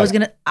 Yeah,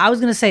 I was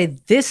gonna say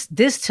this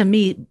to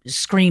me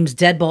screams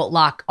deadbolt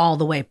lock all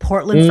the way.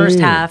 Portland first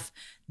half.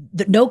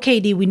 No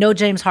KD. We know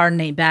James Harden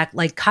ain't back.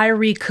 Like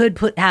Kyrie could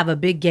have a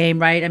big game,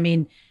 right? I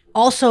mean,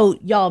 also,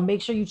 y'all,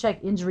 make sure you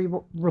check injury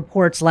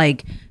reports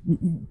like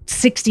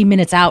 60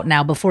 minutes out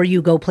now before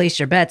you go place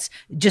your bets.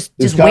 Just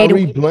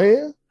wait.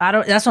 Playing?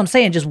 That's what I'm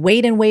saying. Just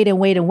wait and wait and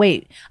wait and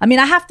wait. I mean,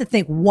 I have to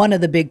think one of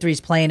the big three's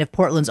playing if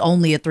Portland's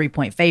only a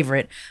 3-point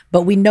favorite,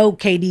 but we know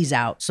KD's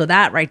out. So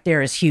that right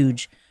there is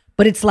huge.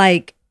 But it's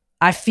like,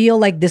 I feel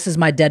like this is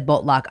my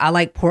deadbolt lock. I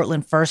like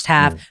Portland first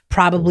half,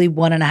 probably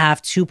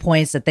 1.5, 2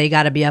 points that they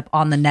got to be up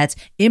on the Nets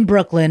in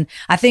Brooklyn.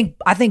 I think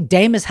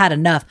Dame has had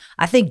enough.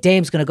 I think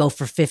Dame's going to go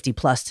for 50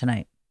 plus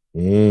tonight.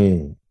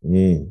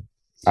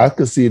 I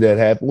could see that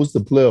happen. What's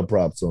the player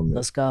props on that?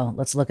 Let's go.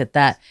 Let's look at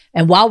that.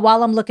 And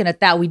while I'm looking at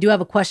that, we do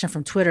have a question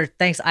from Twitter.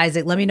 Thanks,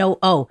 Isaac. Let me know.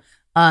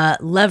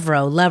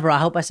 Levro. I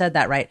hope I said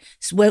that right.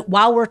 So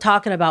while we're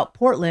talking about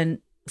Portland,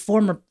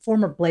 former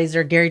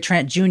Blazer Gary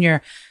Trent Jr.,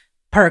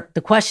 Perk,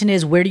 the question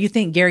is, where do you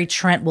think Gary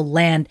Trent will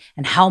land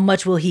and how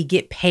much will he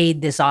get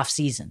paid this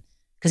offseason?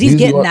 Because he's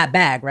getting that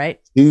bag, right?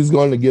 He's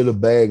going to get a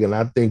bag, and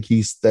I think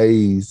he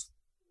stays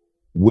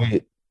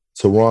with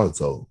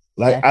Toronto.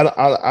 Like,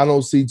 I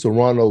don't see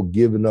Toronto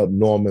giving up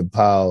Norman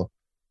Powell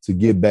to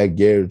get back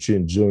Gary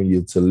Trent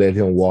Jr. to let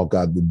him walk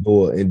out the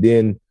door. And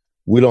then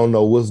we don't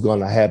know what's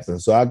going to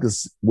happen. So I could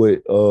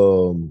with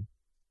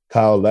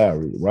Kyle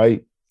Lowry,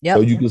 right? Yeah.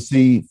 So you can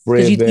see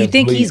Fred Van you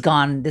think Vliet. He's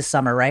gone this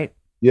summer, right?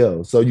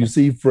 Yeah, so you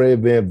see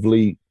Fred Van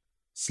Vliet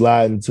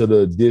sliding to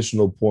the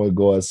additional point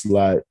guard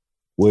slot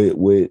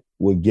with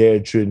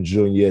Gary Trent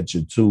Jr. at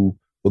your 2,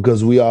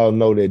 because we all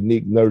know that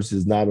Nick Nurse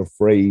is not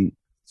afraid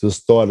to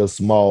start a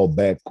small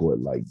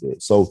backcourt like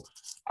that. So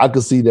I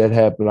could see that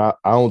happen. I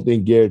don't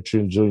think Gary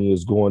Trent Jr.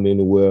 is going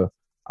anywhere.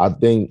 I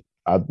think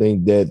I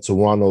think that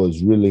Toronto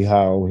is really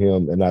high on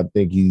him, and I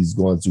think he's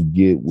going to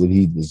get what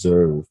he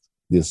deserves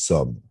this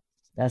summer.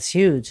 That's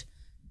huge.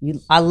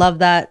 I love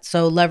that.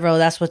 So Levro,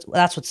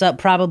 that's what's up.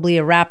 Probably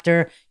a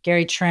Raptor,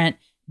 Gary Trent,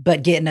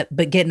 but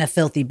getting a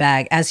filthy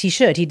bag, as he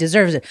should. He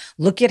deserves it.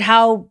 Look at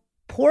how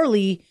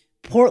poorly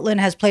Portland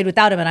has played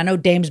without him. And I know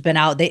Dame's been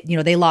out.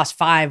 They lost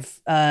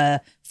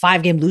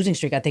five-game losing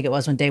streak, I think it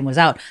was, when Dame was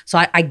out.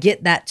 So I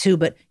get that too.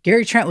 But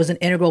Gary Trent was an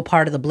integral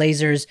part of the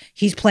Blazers.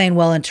 He's playing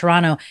well in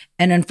Toronto.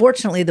 And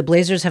unfortunately, the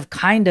Blazers have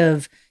kind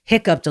of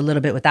hiccuped a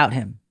little bit without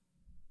him.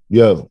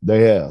 Yeah,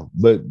 they have.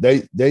 But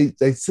they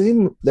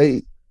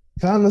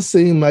kind of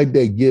seem like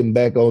they're getting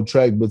back on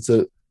track. But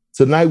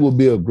tonight will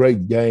be a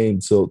great game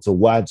to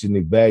watch and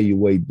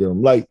evaluate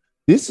them. Like,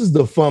 this is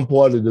the fun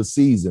part of the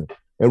season.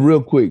 And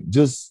real quick,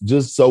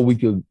 just so we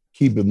can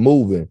keep it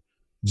moving,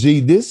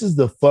 this is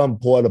the fun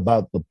part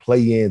about the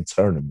play-in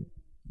tournament.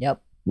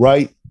 Yep.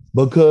 Right?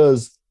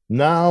 Because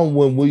now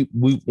when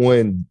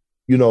when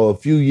a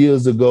few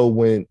years ago,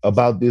 when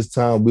about this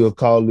time, we'll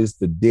call this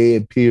the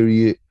dead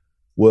period,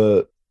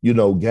 where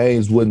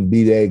games wouldn't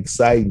be that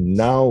exciting.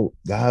 Now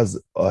guys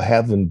are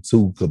having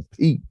to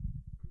compete.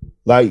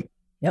 Like,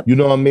 yep. You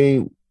know what I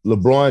mean?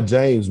 LeBron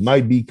James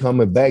might be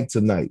coming back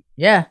tonight.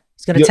 Yeah.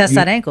 He's going to test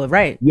that ankle,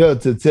 right? Yeah,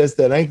 to test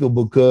that ankle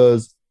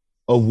because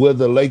of where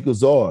the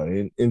Lakers are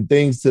and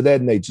things to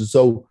that nature.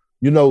 So,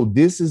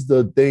 this is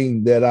the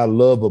thing that I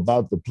love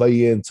about the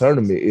play-in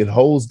tournament. It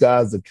holds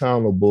guys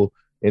accountable,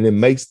 and it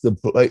makes the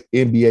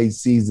NBA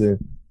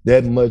season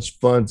that much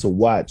fun to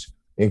watch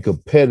and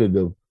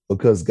competitive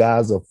because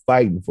guys are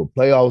fighting for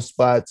playoff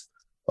spots,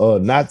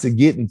 not to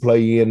get in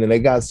play-in, and they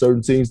got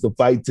certain teams to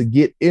fight to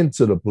get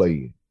into the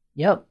play-in.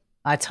 Yep.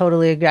 I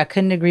totally agree. I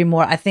couldn't agree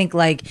more. I think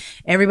like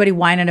everybody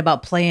whining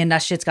about playing,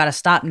 that shit's got to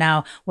stop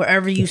now.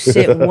 Wherever you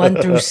sit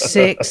 1 through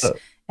 6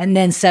 and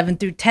then 7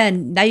 through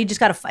 10, now you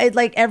just got to fight.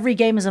 Like every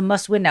game is a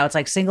must win now. It's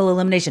like single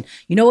elimination.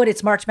 You know what?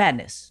 It's March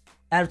Madness.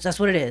 That's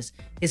what it is.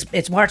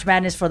 It's March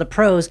Madness for the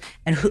pros.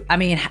 And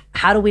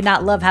how do we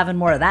not love having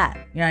more of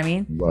that? You know what I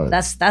mean? Right.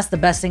 That's the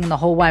best thing in the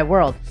whole wide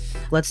world.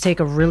 Let's take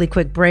a really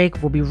quick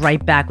break. We'll be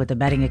right back with the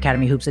Betting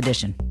Academy Hoops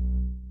edition.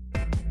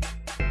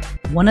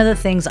 One of the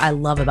things I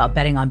love about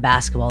betting on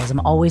basketball is I'm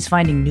always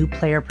finding new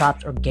player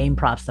props or game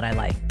props that I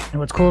like. And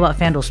what's cool about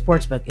FanDuel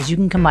Sportsbook is you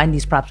can combine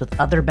these props with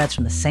other bets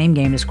from the same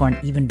game to score an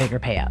even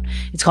bigger payout.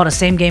 It's called a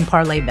same game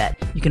parlay bet.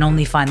 You can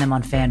only find them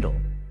on FanDuel.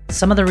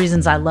 Some of the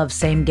reasons I love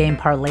same game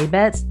parlay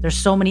bets, there's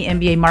so many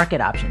NBA market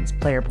options,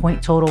 player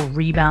point total,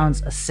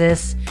 rebounds,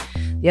 assists.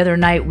 The other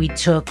night we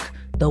took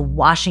the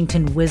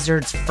Washington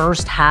Wizards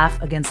first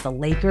half against the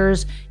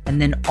Lakers, and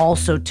then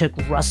also took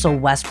Russell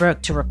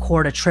Westbrook to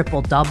record a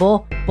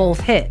triple-double.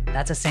 Both hit.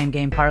 That's a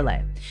same-game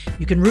parlay.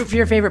 You can root for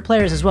your favorite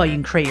players as well. You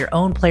can create your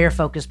own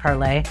player-focused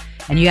parlay,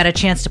 and you got a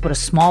chance to put a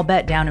small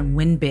bet down and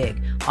win big.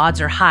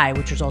 Odds are high,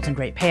 which results in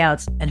great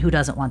payouts, and who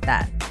doesn't want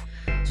that?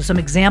 So some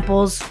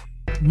examples: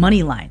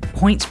 money line,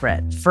 point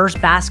spread,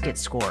 first basket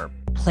score,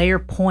 player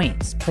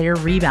points, player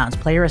rebounds,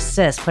 player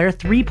assists, player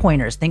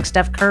three-pointers, think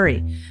Steph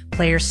Curry,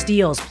 player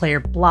steals,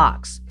 player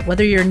blocks.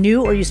 Whether you're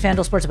new or use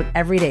FanDuel Sportsbook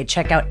every day,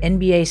 check out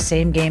NBA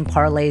same-game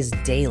parlays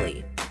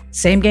daily.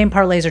 Same-game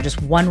parlays are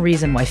just one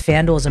reason why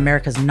FanDuel is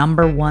America's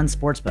 #1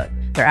 sportsbook.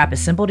 Their app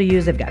is simple to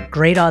use. They've got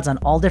great odds on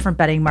all different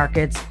betting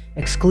markets,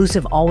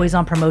 exclusive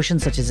always-on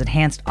promotions such as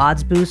enhanced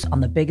odds boosts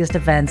on the biggest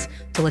events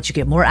to let you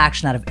get more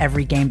action out of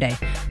every game day.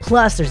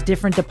 Plus, there's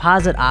different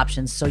deposit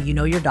options so you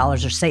know your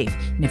dollars are safe.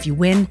 And if you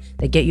win,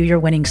 they get you your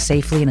winnings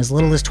safely in as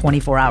little as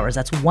 24 hours.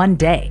 That's one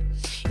day.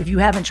 If you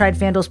haven't tried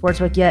FanDuel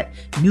Sportsbook yet,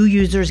 new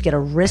users get a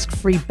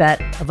risk-free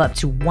bet of up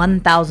to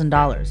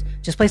 $1,000.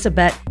 Just place a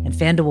bet and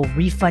FanDuel will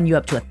refund you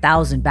up to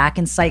 $1,000 back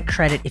in site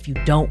credit if you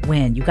don't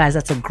win. You guys,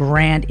 that's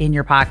 $1,000 in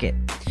your pocket.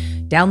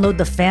 Download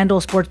the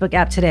FanDuel Sportsbook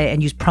app today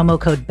and use promo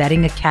code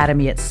Betting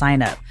Academy at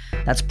sign up.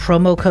 That's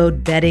promo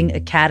code Betting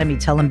Academy.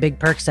 Tell them Big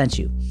Perk sent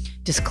you.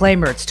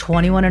 Disclaimer, it's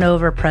 21 and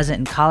over, present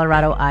in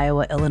Colorado,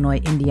 Iowa, Illinois,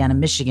 Indiana,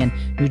 Michigan,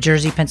 New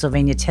Jersey,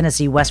 Pennsylvania,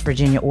 Tennessee, West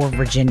Virginia, or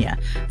Virginia.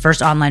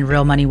 First online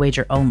real money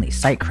wager only.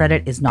 Site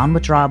credit is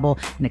non-withdrawable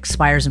and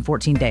expires in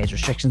 14 days.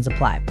 Restrictions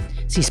apply.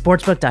 See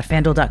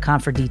sportsbook.fanduel.com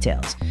for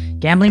details.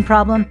 Gambling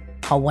problem?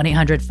 Call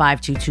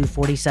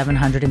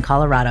 1-800-522-4700 in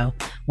Colorado,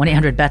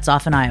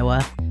 1-800-BETS-OFF in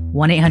Iowa,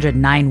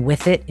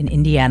 1-800-9-WITH-IT in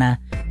Indiana,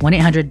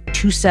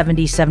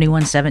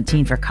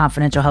 1-800-270-7117 for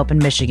confidential help in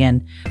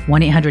Michigan,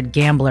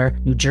 1-800-GAMBLER,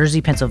 New Jersey,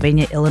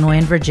 Pennsylvania, Illinois,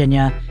 and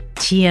Virginia.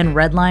 TN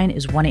Redline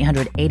is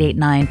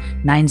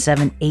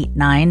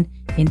 1-800-889-9789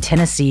 in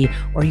Tennessee,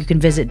 or you can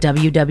visit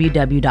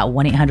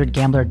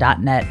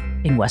www.1800gambler.net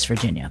in West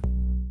Virginia.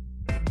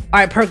 All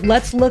right, Perk,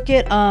 let's look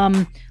at,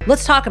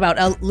 let's talk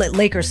about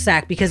Lakers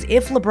sack, because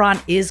if LeBron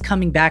is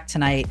coming back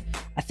tonight,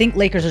 I think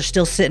Lakers are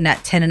still sitting at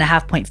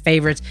 10.5-point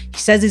favorites. He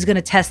says he's going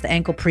to test the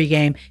ankle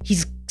pregame.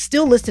 He's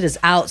still listed as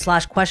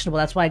out/questionable.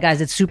 That's why,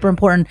 guys, it's super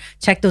important.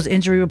 Check those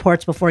injury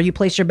reports before you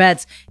place your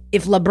bets.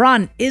 If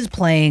LeBron is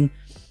playing,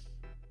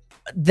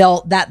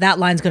 that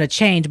line's going to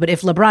change. But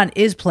if LeBron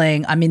is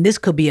playing, I mean, this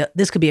could be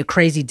a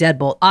crazy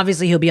deadbolt.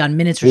 Obviously, he'll be on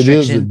minutes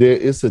restriction.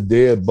 It's a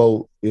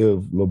deadbolt if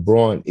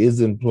LeBron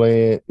isn't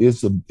playing.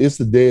 It's a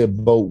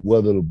deadbolt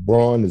whether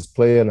LeBron is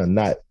playing or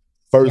not.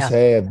 First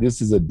half,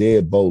 this is a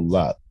deadbolt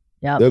lock.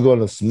 Yeah, they're going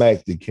to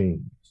smack the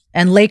Kings.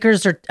 And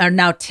Lakers are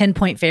now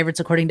 10-point favorites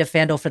according to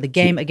FanDuel for the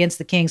game against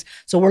the Kings.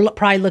 So we're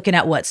probably looking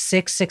at what,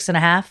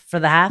 6.5 for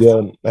the half?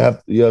 Yeah,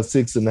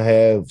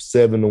 6.5,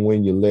 7 to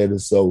win your letter.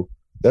 So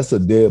that's a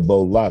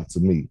deadbolt lock to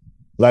me.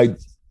 Like,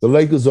 the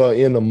Lakers are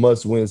in a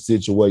must-win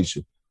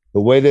situation. The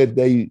way that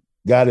they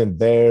got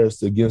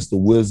embarrassed against the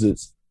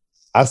Wizards,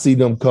 I see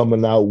them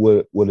coming out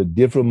with a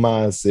different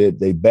mindset.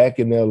 They back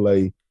in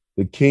LA.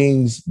 The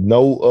Kings,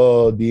 no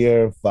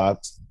De'Aaron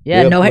Fox.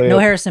 Yeah, no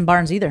Harrison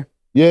Barnes either.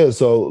 Yeah,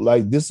 so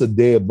like this is a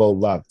deadbolt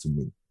lock to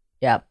me.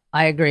 Yeah,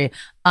 I agree.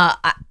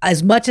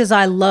 As much as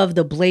I love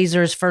the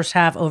Blazers first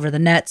half over the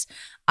Nets,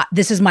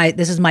 this is my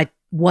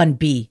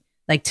 1B.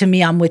 Like, to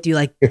me, I'm with you.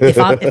 Like, if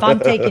I'm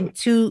taking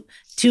two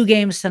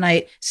games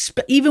tonight,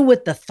 even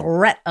with the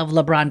threat of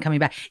LeBron coming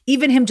back,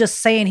 even him just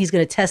saying he's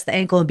going to test the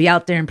ankle and be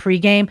out there in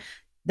pregame,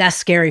 that's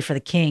scary for the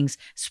Kings,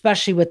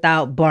 especially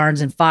without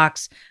Barnes and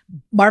Fox.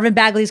 Marvin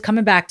Bagley's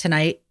coming back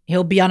tonight.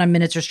 He'll be on a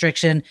minutes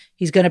restriction.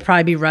 He's going to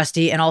probably be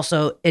rusty. And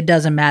also, it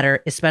doesn't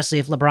matter, especially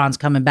if LeBron's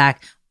coming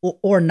back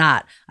or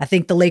not. I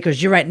think the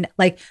Lakers, you're right.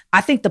 Like,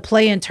 I think the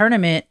play-in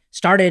tournament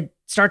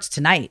starts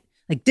tonight.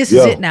 Like, this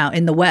is it now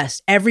in the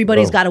West.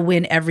 Everybody's got to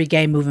win every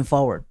game moving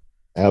forward.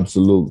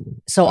 Absolutely.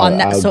 So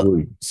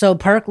so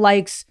Perk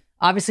likes,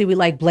 obviously we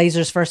like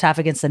Blazers first half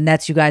against the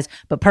Nets, you guys,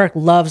 but Perk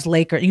loves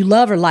Lakers. You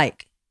love or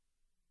like?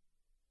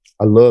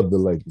 I love the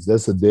Lakers.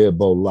 That's a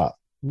deadbolt lock.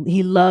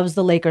 He loves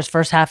the Lakers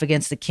first half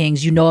against the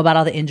Kings. You know about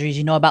all the injuries.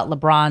 You know about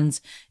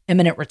LeBron's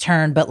imminent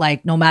return. But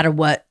like, no matter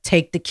what,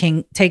 take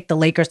the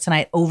Lakers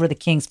tonight over the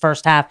Kings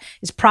first half.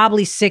 It's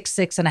probably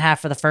 6.5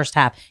 for the first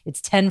half.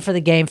 It's 10 for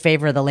the game,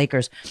 favor of the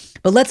Lakers.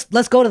 But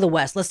let's go to the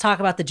West. Let's talk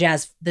about the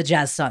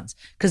Jazz Suns,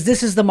 because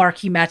this is the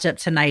marquee matchup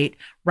tonight.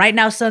 Right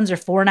now, Suns are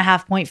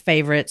 4.5-point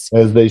favorites,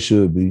 as they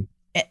should be.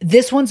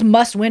 This one's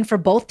must win for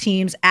both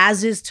teams,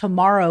 as is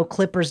tomorrow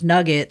Clippers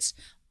Nuggets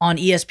on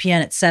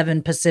ESPN at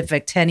 7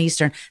 Pacific, 10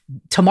 Eastern.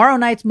 Tomorrow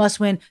night's must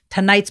win.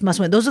 Tonight's must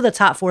win. Those are the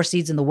top 4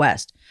 seeds in the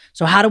West.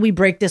 So how do we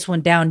break this one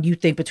down, you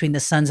think, between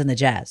the Suns and the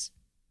Jazz?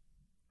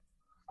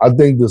 I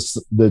think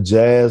the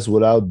Jazz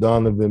without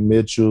Donovan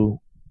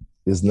Mitchell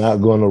is not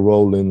going to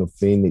roll into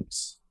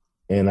Phoenix.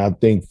 And I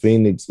think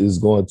Phoenix is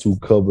going to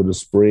cover the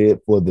spread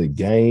for the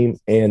game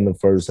and the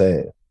first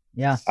half.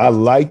 Yeah. I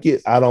like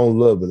it. I don't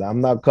love it.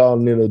 I'm not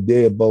calling it a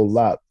deadbolt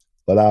lock,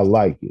 but I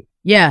like it.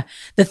 Yeah.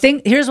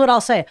 Here's what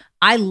I'll say.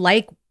 I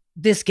like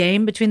this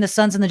game between the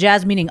Suns and the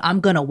Jazz, meaning I'm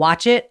going to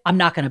watch it. I'm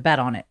not going to bet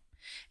on it.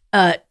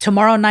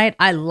 Tomorrow night,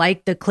 I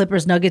like the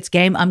Clippers Nuggets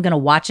game. I'm going to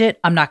watch it.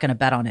 I'm not going to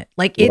bet on it.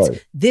 Like,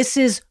 this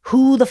is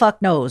who the fuck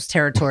knows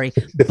territory.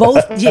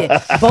 Both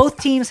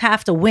teams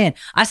have to win.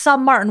 I saw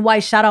Martin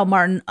Weiss, shout out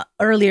Martin,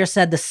 earlier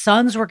said the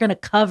Suns were going to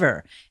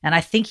cover. And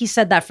I think he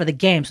said that for the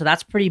game. So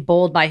that's pretty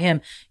bold by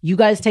him. You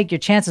guys take your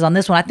chances on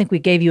this one. I think we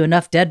gave you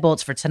enough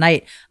deadbolts for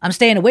tonight. I'm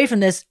staying away from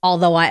this,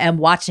 although I am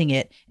watching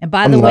it. And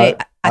by the way,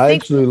 I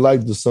think, actually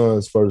like the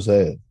Suns first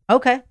half.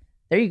 Okay,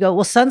 there you go.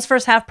 Well, Suns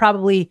first half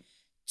probably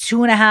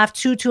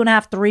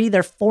 2.5, 3.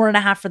 They're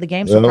 4.5 for the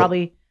game, so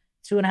probably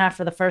 2.5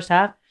 for the first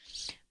half.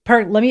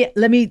 Perk, let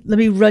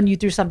me run you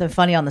through something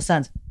funny on the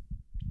Suns.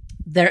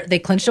 They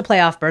clinched a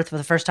playoff berth for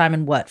the first time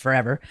in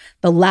forever.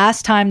 The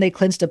last time they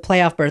clinched a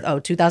playoff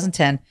berth,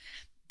 2010.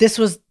 This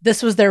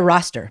was their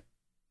roster.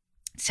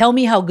 Tell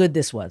me how good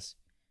this was.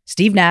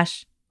 Steve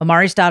Nash,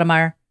 Amari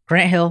Stoudemire,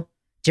 Grant Hill,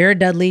 Jared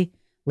Dudley,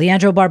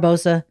 Leandro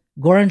Barbosa,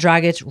 Goran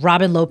Dragic,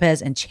 Robin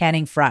Lopez, and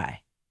Channing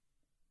Frye.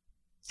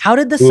 How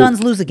did the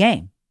Suns lose a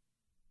game?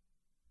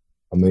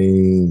 I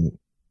mean,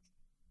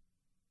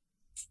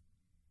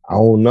 I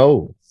don't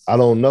know.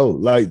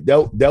 Like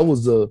that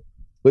was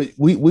but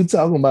we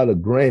talking about a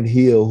Grant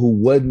Hill who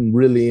wasn't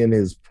really in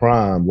his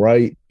prime,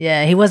 right?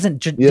 Yeah, he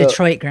wasn't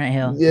Detroit Grant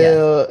Hill.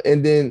 Yeah,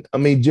 and then I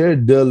mean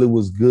Jared Dudley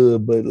was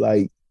good, but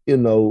like,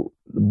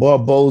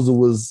 Barbosa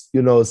was, a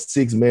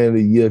 6-man of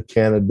the year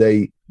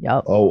candidate.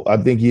 Yep. Oh, I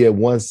think he had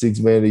one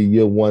 6-man of the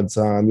year one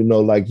time.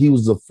 Like he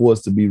was a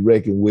force to be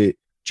reckoned with.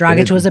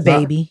 Dragic was a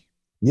baby.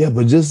 Yeah,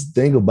 but just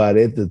think about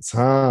it. At the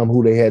time,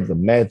 who they had to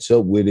match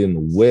up with in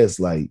the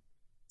West, like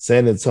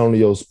San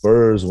Antonio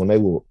Spurs, when they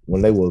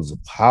was a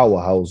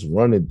powerhouse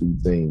running through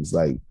things.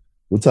 Like,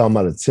 we're talking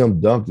about a Tim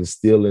Duncan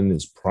still in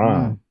his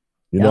prime.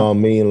 You know what I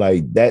mean?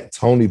 Like that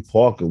Tony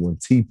Parker when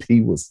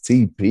TP was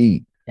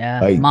TP.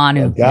 Yeah, like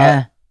Manu.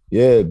 Guy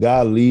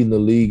leading the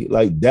league.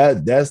 Like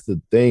that's the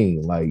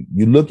thing. Like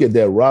you look at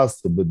that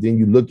roster, but then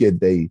you look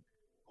at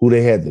who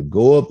they had to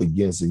go up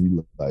against, and you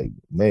look like,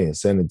 man,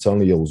 San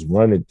Antonio was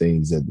running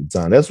things at the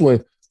time. That's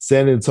when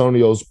San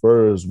Antonio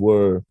Spurs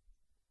were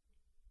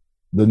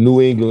the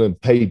New England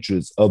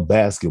Patriots of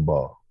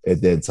basketball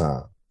at that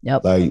time.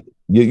 Yep. Like,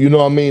 you know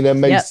what I mean? That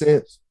makes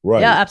sense?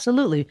 Right. Yeah,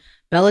 absolutely.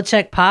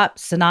 Belichick, Pop,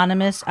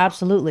 synonymous,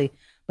 absolutely.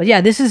 But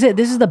yeah, this is it.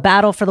 This is the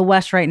battle for the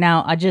West right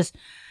now.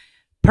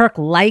 Perk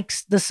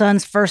likes the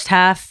Suns first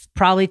half,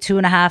 probably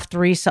 2.5,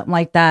 3, something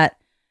like that.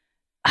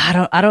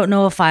 I don't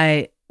know if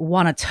I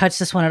want to touch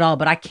this one at all,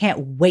 but I can't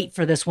wait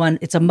for this one.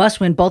 It's a must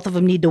win. Both of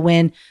them need to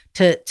win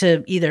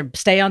to either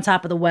stay on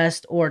top of the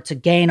West or to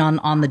gain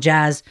on the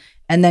Jazz.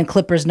 And then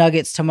Clippers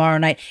Nuggets tomorrow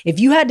night.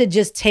 If you had to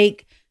just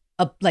pick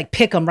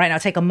them right now,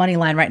 take a money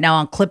line right now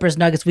on Clippers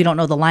Nuggets. We don't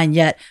know the line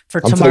yet for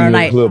tomorrow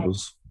night.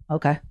 Clippers.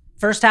 Okay.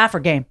 First half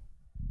or game?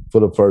 For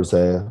the first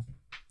half.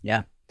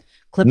 Yeah.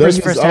 Clippers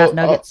Nuggets, first half,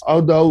 Nuggets.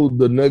 Although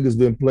the Nuggets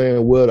been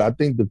playing well, I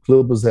think the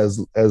Clippers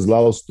has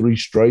lost 3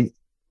 straight.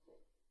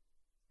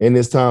 And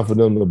it's time for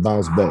them to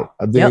bounce back.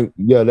 I think,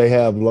 they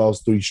have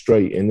lost 3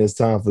 straight, and it's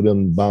time for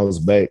them to bounce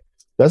back.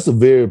 That's a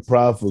very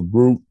powerful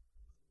group.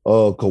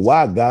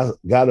 Kawhi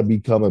got to be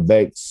coming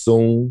back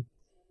soon.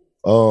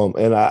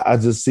 And I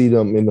just see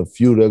them in the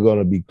few, they're going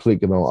to be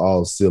clicking on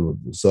all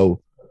cylinders. So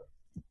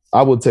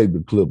I would take the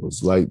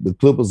Clippers. Like, the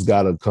Clippers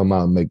got to come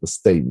out and make a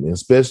statement,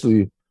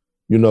 especially,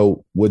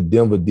 what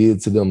Denver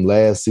did to them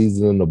last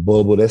season in the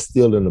bubble. That's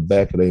still in the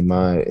back of their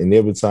mind. And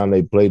every time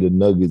they play the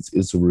Nuggets,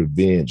 it's a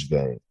revenge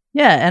game.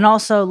 Yeah, and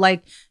also,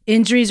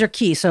 injuries are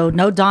key. So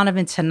no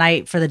Donovan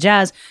tonight for the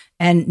Jazz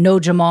and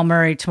no Jamal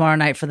Murray tomorrow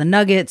night for the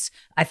Nuggets.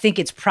 I think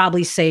it's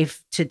probably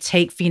safe to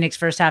take Phoenix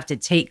first half, to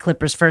take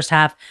Clippers first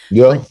half.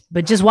 Yeah.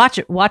 But just watch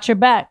it. Watch your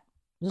back.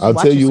 I'll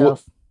tell you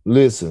what.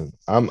 Listen,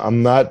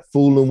 I'm not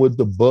fooling with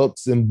the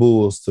Bucks and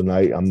Bulls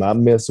tonight. I'm not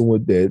messing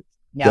with that.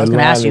 Yeah, I was going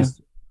to ask you.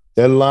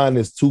 That line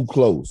is too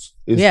close.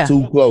 It's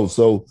too close.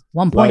 So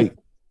 1 point.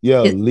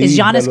 Is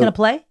Giannis going to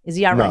play? Is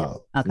he out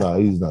right? No,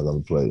 he's not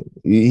going to play.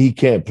 He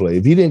can't play.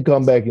 If he didn't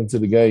come back into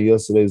the game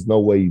yesterday, there's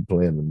no way he's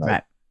playing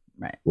tonight.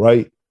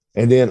 Right.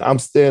 And then I'm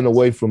staying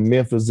away from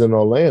Memphis and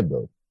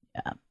Orlando.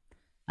 Yeah,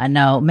 I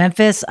know.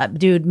 Memphis,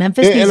 dude,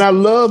 Memphis. And I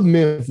love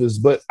Memphis,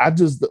 but I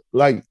just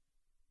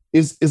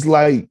it's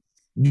like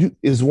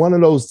it's one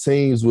of those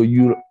teams where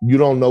you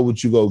don't know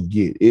what you go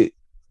get. It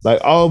like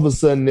all of a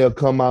sudden they'll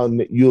come out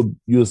and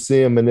you'll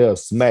see them and they'll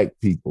smack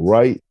people,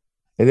 right?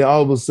 And then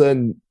all of a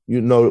sudden,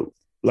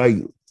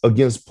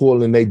 against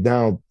Portland, they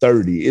down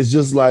 30. It's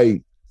just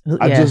like,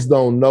 I just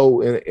don't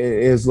know. And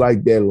it's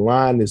like that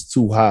line is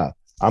too high.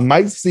 I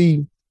might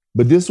see,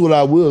 but this is what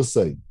I will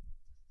say.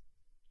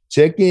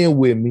 Check in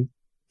with me,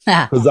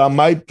 because I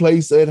might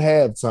place at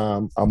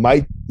halftime. I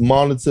might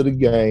monitor the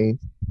game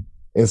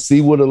and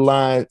see what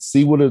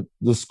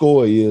the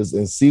score is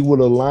and see what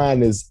the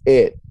line is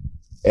at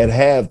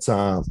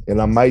halftime. And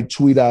I might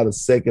tweet out a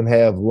second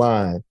half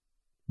line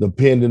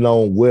depending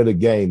on where the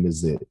game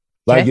is at.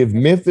 Like if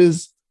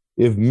Memphis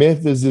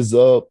is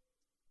up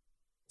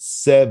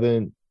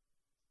 7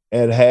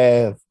 at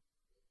half,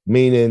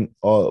 meaning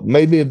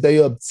maybe if they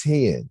up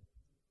 10,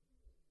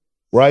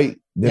 right?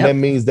 Then that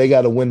means they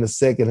got to win the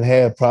second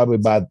half probably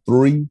by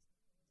 3.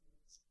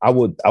 I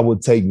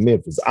would take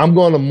Memphis. I'm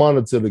going to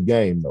monitor the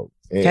game though,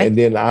 and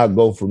then I'll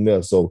go from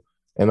there. So,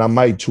 and I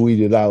might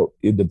tweet it out.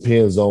 It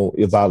depends on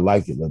if I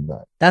like it or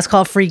not. That's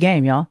called free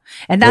game, y'all.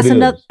 And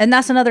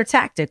that's another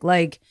tactic.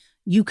 Like,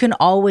 you can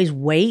always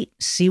wait,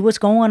 see what's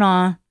going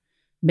on,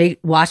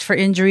 watch for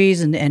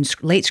injuries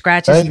and late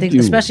scratches and things,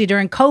 especially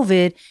during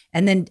COVID,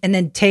 and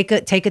then take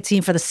a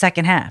team for the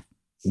second half.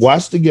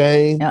 Watch the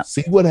game,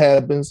 see what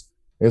happens,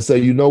 and say,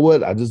 you know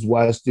what, I just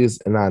watched this,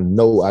 and I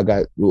know I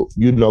got,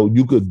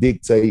 you could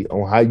dictate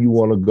on how you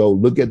want to go.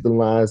 Look at the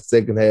line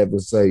second half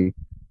and say,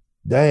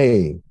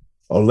 dang,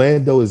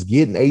 Orlando is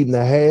getting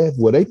 8.5.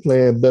 Well, they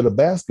playing better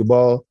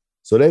basketball.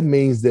 So that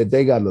means that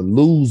they got to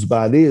lose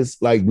by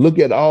this. Like, look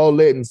at all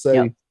that and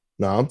say,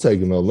 no, I'm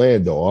taking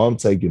Orlando or I'm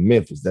taking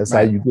Memphis. That's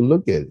how you can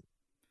look at it.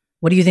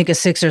 What do you think of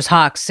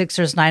Sixers-Hawks?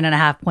 Sixers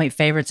 9.5-point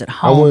favorites at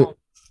home.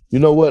 You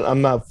know what?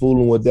 I'm not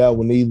fooling with that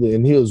one either.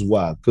 And here's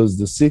why. Because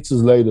the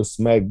Sixers laid a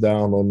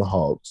smackdown on the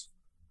Hawks.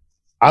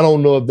 I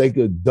don't know if they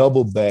could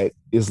double back.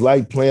 It's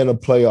like playing a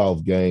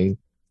playoff game.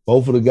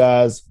 Both of the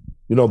guys,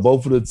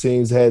 both of the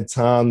teams had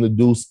time to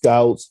do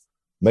scouts.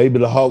 Maybe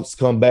the Hawks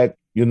come back,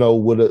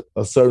 with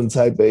a certain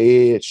type of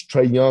edge.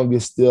 Trae Young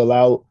is still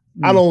out.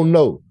 I don't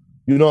know.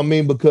 You know what I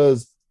mean?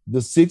 Because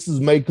the Sixers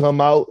may come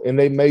out and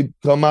they may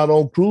come out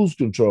on cruise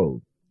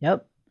control.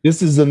 Yep.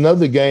 This is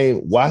another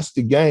game. Watch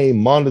the game,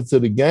 monitor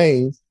the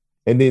game,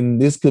 and then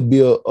this could be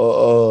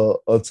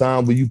a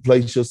time where you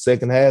place your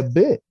second half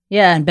bet.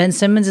 Yeah, and Ben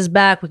Simmons is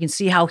back. We can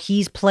see how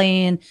he's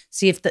playing,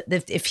 see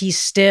if he's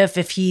stiff,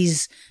 if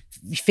he's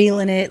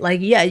feeling it.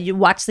 You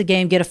watch the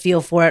game, get a feel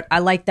for it. I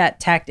like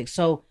that tactic.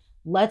 So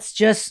let's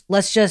just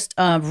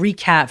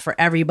recap for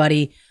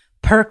everybody.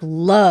 Perk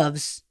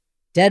loves,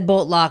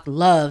 Deadbolt Lock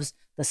loves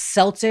the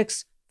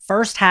Celtics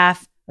first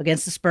half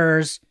against the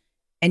Spurs.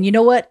 And you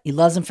know what? He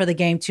loves them for the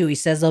game too. He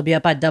says they'll be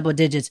up by double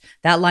digits.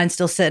 That line's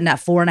still sitting at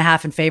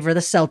 4.5 in favor of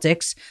the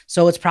Celtics.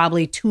 So it's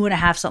probably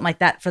 2.5, something like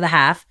that for the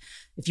half.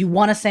 If you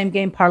want a same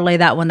game parlay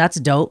that one, that's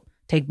dope.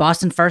 Take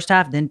Boston first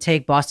half, then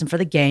take Boston for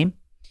the game.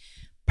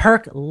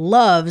 Perk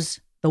loves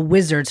the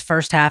Wizards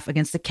first half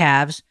against the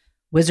Cavs.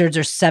 Wizards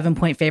are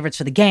 7-point favorites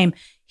for the game.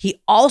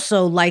 He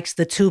also likes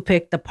the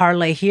 2-pick, the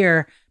parlay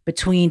here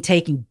between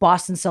taking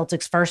Boston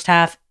Celtics first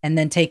half and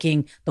then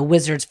taking the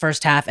Wizards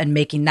first half and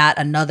making that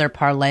another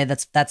parlay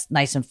that's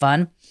nice and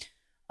fun.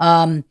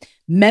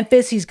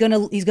 Memphis, he's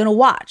gonna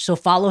watch. So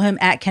follow him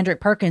at Kendrick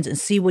Perkins and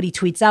see what he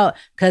tweets out,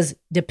 because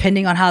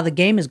depending on how the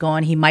game is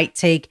going, he might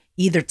take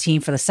either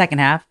team for the second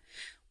half.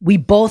 We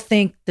both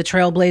think the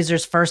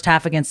Trailblazers first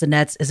half against the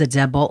Nets is a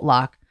deadbolt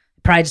lock.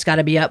 Probably just got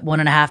to be up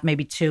 1.5,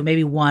 maybe 2,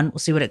 maybe 1. We'll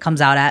see what it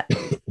comes out at.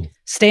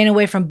 Staying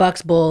away from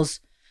Bucks Bulls.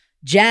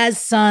 Jazz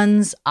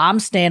Suns, I'm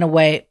staying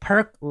away.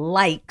 Perk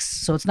likes,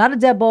 so it's not a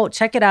deadbolt.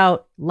 Check it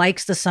out.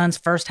 Likes the Suns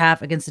first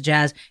half against the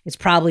Jazz. It's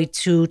probably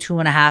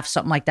 2.5,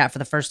 something like that for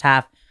the first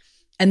half.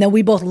 And then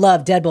we both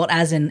love deadbolt,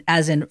 as in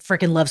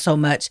freaking love so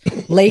much.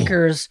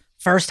 Lakers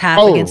first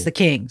half against the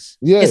Kings.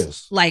 Yes.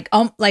 It's like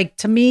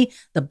to me,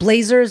 the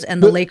Blazers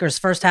and the Lakers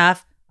first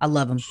half, I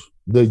love them.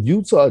 The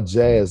Utah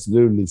Jazz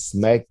literally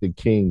smacked the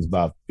Kings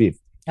by 50.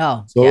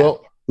 Oh, so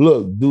yeah.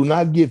 Look, do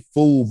not get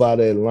fooled by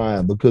that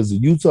line, because the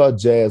Utah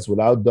Jazz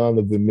without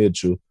Donovan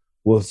Mitchell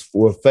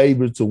were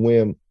favored to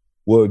win,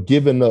 were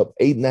giving up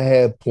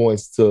 8.5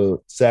 points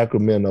to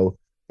Sacramento,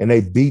 and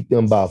they beat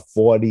them by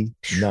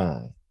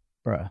 49.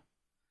 Bruh.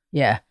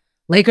 Yeah.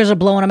 Lakers are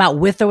blowing them out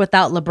with or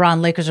without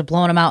LeBron. Lakers are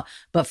blowing them out.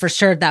 But for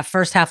sure, that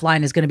first half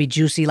line is going to be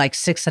juicy, like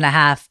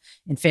 6.5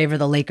 in favor of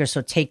the Lakers.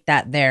 So take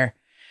that there.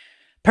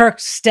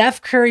 Perk,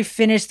 Steph Curry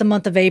finished the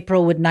month of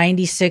April with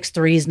 96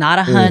 threes, not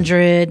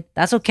 100.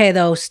 That's okay,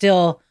 though.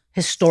 Still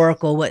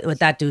historical what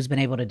that dude's been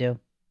able to do.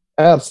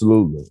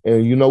 Absolutely.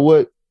 And you know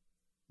what?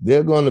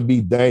 They're going to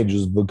be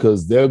dangerous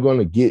because they're going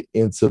to get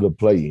into the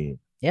play-in.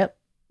 Yep.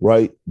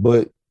 Right?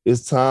 But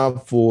it's time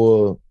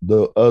for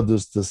the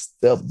others to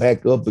step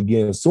back up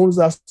again. As soon as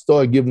I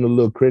started giving a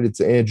little credit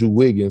to Andrew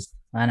Wiggins,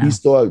 he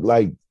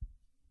started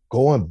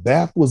going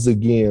backwards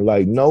again.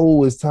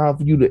 No, it's time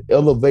for you to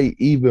elevate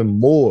even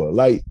more.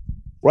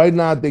 Right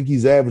now, I think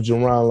he's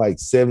averaging around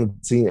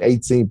 17,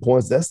 18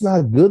 points. That's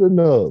not good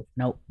enough.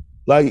 Nope.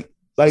 Go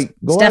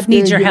Steph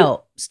needs your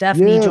help. Steph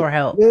needs your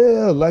help.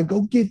 Yeah,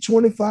 go get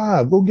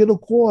 25. Go get a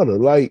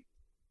quarter.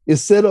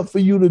 It's set up for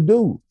you to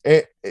do.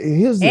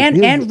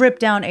 And rip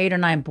down 8 or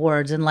 9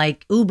 boards. And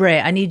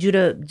Oubre, I need you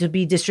to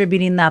be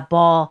distributing that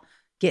ball,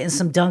 getting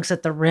some dunks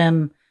at the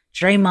rim.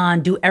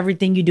 Draymond, do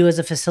everything you do as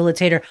a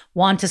facilitator.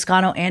 Juan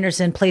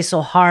Toscano-Anderson plays so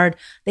hard.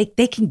 They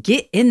can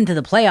get into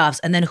the playoffs,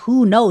 and then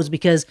who knows,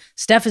 because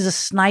Steph is a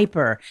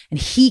sniper, and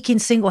he can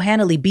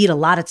single-handedly beat a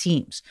lot of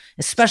teams,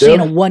 especially in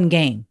a one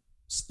game.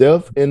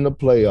 Steph in the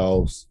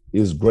playoffs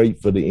is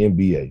great for the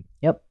NBA.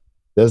 Yep.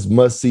 That's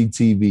must-see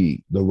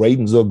TV. The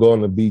ratings are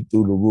going to be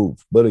through the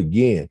roof. But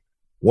again,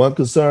 one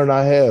concern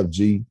I have,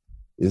 G,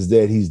 is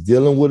that he's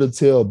dealing with a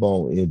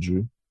tailbone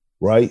injury,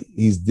 right?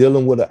 He's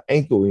dealing with an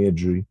ankle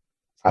injury.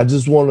 I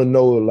just want to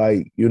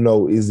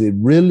know, is it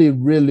really,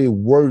 really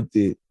worth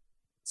it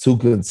to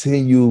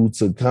continue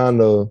to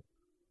kind of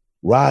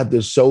ride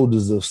the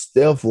shoulders of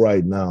Steph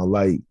right now?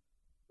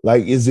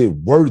 Is it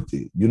worth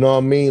it? You know what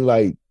I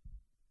mean?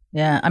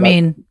 Yeah, I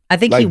mean, I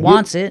think he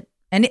wants it.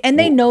 And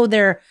they know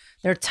their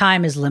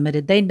time is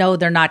limited. They know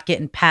they're not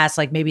getting past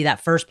maybe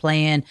that first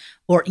play-in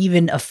or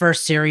even a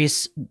first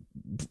series,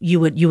 you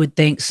would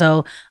think.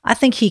 So I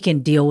think he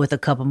can deal with a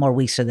couple more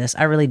weeks of this.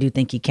 I really do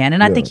think he can.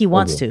 And I think he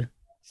wants to.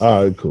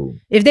 All right, cool.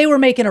 If they were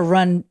making a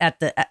run at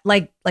the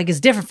it's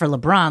different for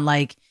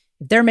LeBron. If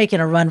they're making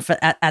a run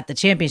at the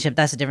championship,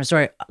 that's a different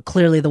story.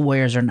 Clearly, the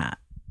Warriors are not.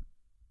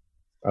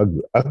 I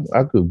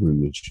could agree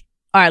with you.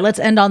 All right, let's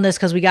end on this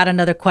because we got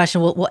another question.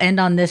 We'll end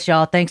on this,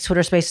 y'all. Thanks,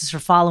 Twitter Spaces, for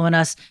following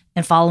us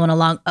and following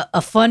along.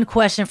 A fun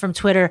question from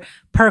Twitter.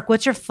 Perk,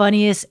 what's your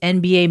funniest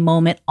NBA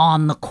moment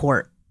on the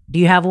court? Do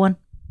you have one?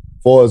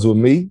 Far as with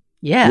me?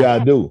 Yeah. Yeah, I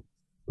do.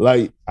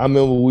 I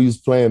remember we was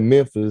playing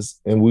Memphis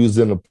and we was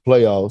in the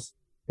playoffs.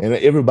 And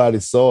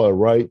everybody saw it,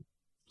 right?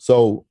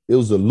 So it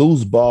was a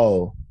loose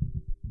ball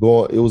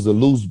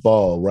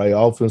right?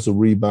 Offensive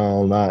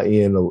rebound, not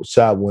in, a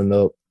shot went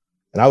up.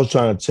 And I was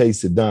trying to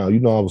chase it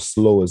down. I was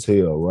slow as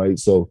hell, right?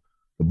 So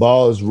the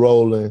ball is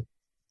rolling.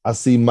 I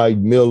see Mike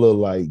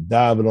Miller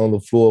diving on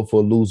the floor for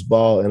a loose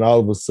ball. And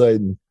all of a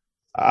sudden,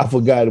 I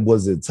forgot,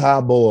 was it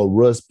Tybo or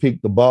Russ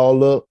picked the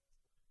ball up?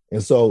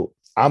 And so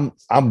I'm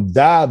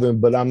diving,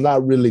 but I'm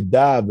not really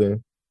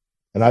diving.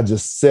 And I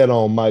just sat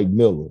on Mike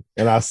Miller,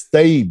 and I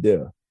stayed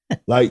there,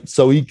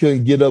 so he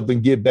couldn't get up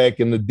and get back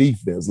in the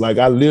defense.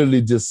 I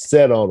literally just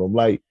sat on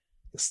him,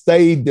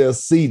 stayed there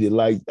seated.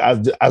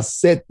 I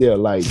sat there,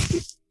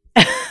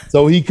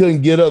 so he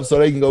couldn't get up so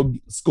they can go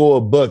score a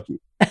bucket.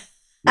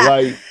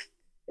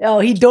 Oh,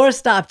 he door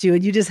stopped you,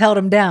 and you just held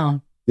him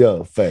down.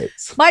 Yeah,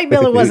 facts. Mike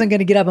Miller wasn't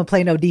going to get up and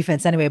play no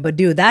defense anyway, but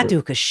dude, that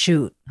dude could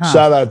shoot. Huh?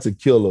 Shout out to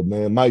Killer,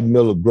 man. Mike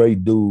Miller,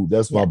 great dude.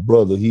 That's my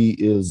brother. He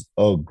is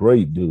a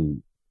great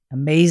dude.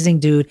 Amazing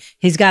dude.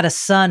 He's got a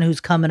son who's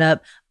coming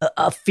up,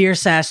 a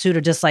fierce ass shooter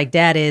just like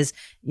Dad is.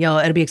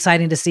 It'll be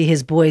exciting to see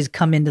his boys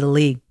come into the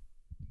league.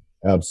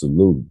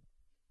 Absolutely.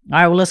 All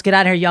right, well, let's get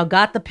out of here. Y'all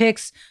got the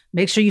picks.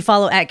 Make sure you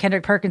follow at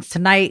Kendrick Perkins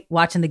tonight,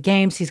 watching the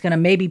games. He's going to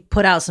maybe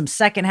put out some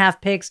second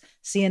half picks,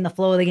 seeing the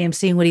flow of the game,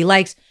 seeing what he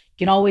likes.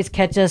 You can always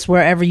catch us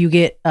wherever you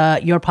get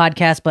your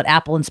podcast, but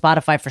Apple and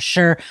Spotify for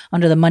sure,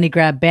 under the Money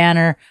Grab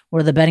banner.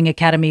 We're the Betting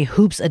Academy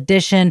Hoops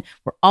Edition.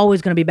 We're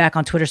always going to be back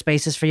on Twitter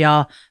Spaces for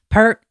y'all.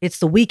 Perk, it's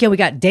the weekend. We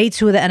got day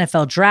 2 of the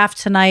NFL draft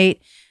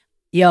tonight.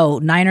 Yo,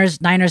 Niners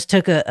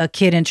took a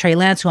kid in Trey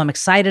Lance who I'm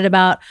excited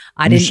about.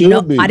 I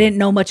didn't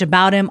know much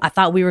about him. I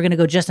thought we were going to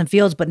go Justin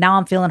Fields, but now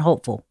I'm feeling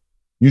hopeful.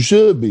 You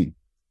should be.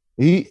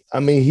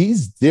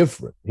 He's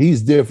different.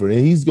 He's different,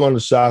 and he's going to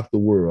shock the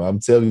world. I'm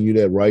telling you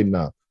that right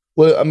now.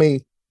 Well, I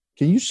mean,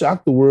 can you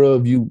shock the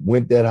world if you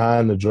went that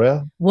high in the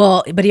draft?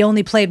 Well, but he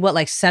only played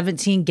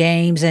 17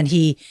 games, and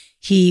he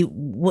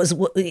was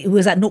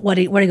at where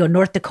did he go?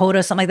 North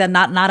Dakota, something like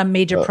that. Not a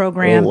major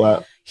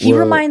program. He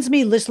reminds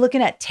me, just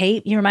looking at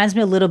tape, he reminds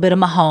me a little bit of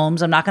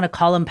Mahomes. I'm not going to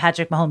call him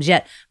Patrick Mahomes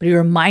yet, but he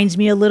reminds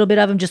me a little bit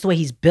of him, just the way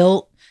he's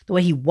built, the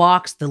way he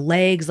walks, the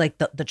legs, like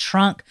the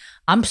trunk.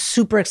 I'm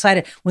super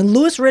excited. When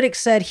Louis Riddick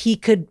said he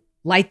could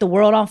light the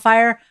world on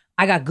fire,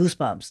 I got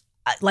goosebumps.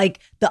 Like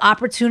the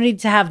opportunity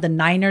to have the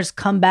Niners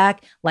come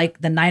back,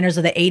 like the Niners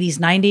of the 80s,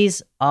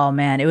 90s. Oh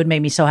man, it would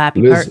make me so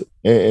happy. Listen,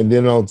 and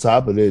then on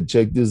top of that,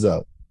 check this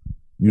out.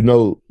 You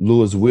know,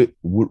 Louis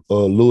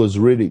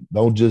Riddick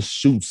don't just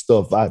shoot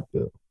stuff out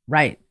there.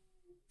 Right.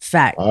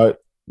 Fact. All right.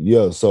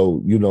 Yeah.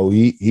 So, you know,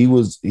 he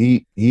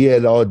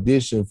had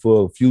auditioned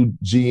for a few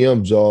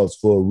GM jobs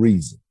for a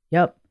reason.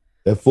 Yep.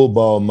 That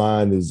football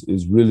mind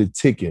is really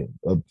ticking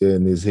up there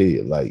in his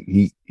head. Like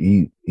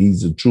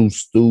he's a true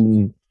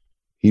student.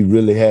 He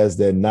really has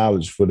that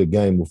knowledge for the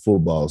game of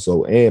football.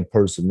 So, and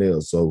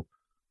personnel. So,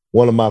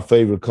 one of my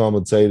favorite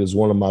commentators,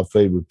 one of my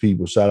favorite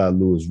people. Shout out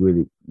Louis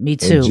Riddick. Me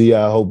too. And G,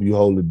 I hope you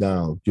hold it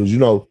down. Because, you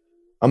know,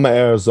 I'm an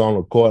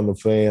Arizona Cardinal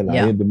fan.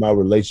 Yeah. I ended my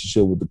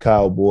relationship with the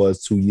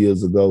Cowboys 2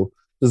 years ago.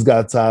 Just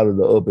got tired of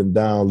the up and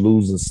down,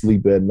 losing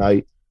sleep at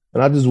night.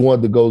 And I just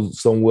wanted to go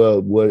somewhere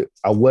where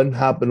I wasn't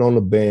hopping on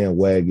the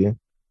bandwagon,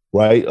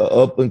 right? An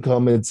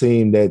up-and-coming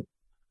team that,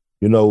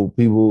 you know,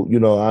 people, you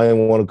know, I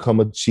didn't want to become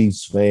a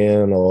Chiefs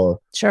fan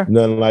or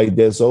nothing like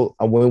that. So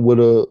I went with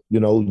a, you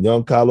know,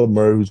 young Kyler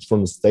Murray, who's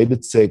from the state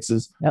of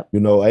Texas, you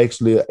know,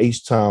 actually a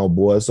H-Town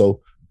boy.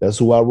 So that's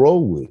who I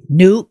roll with.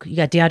 Nuke, you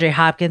got DeAndre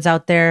Hopkins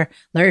out there.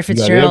 Larry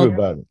Fitzgerald,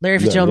 one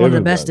of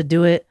the best to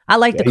do it. I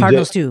like the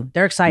Cardinals too.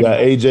 They're exciting. You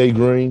got AJ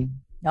Green.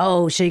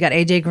 Oh, shit, you got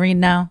AJ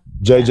Green now?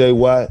 JJ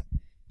Watt.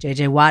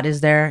 JJ Watt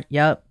is there.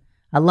 Yep.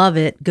 I love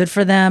it. Good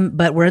for them.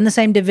 But we're in the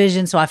same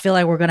division, so I feel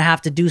like we're going to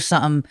have to do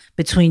something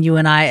between you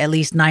and I, at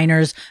least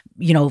Niners,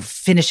 you know,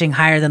 finishing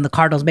higher than the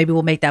Cardinals. Maybe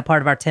we'll make that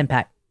part of our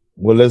 10-pack.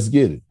 Well, let's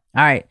get it.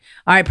 All right.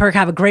 All right, Perk,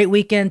 have a great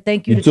weekend.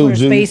 Thank you to Twitter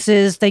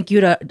Spaces. Thank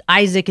you to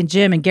Isaac and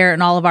Jim and Garrett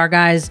and all of our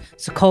guys.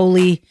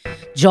 Sokoli,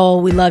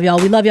 Joel, we love y'all.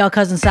 We love y'all,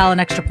 Cousin Sal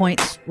and Extra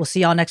Points. We'll see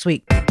y'all next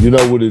week. You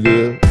know what it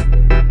is.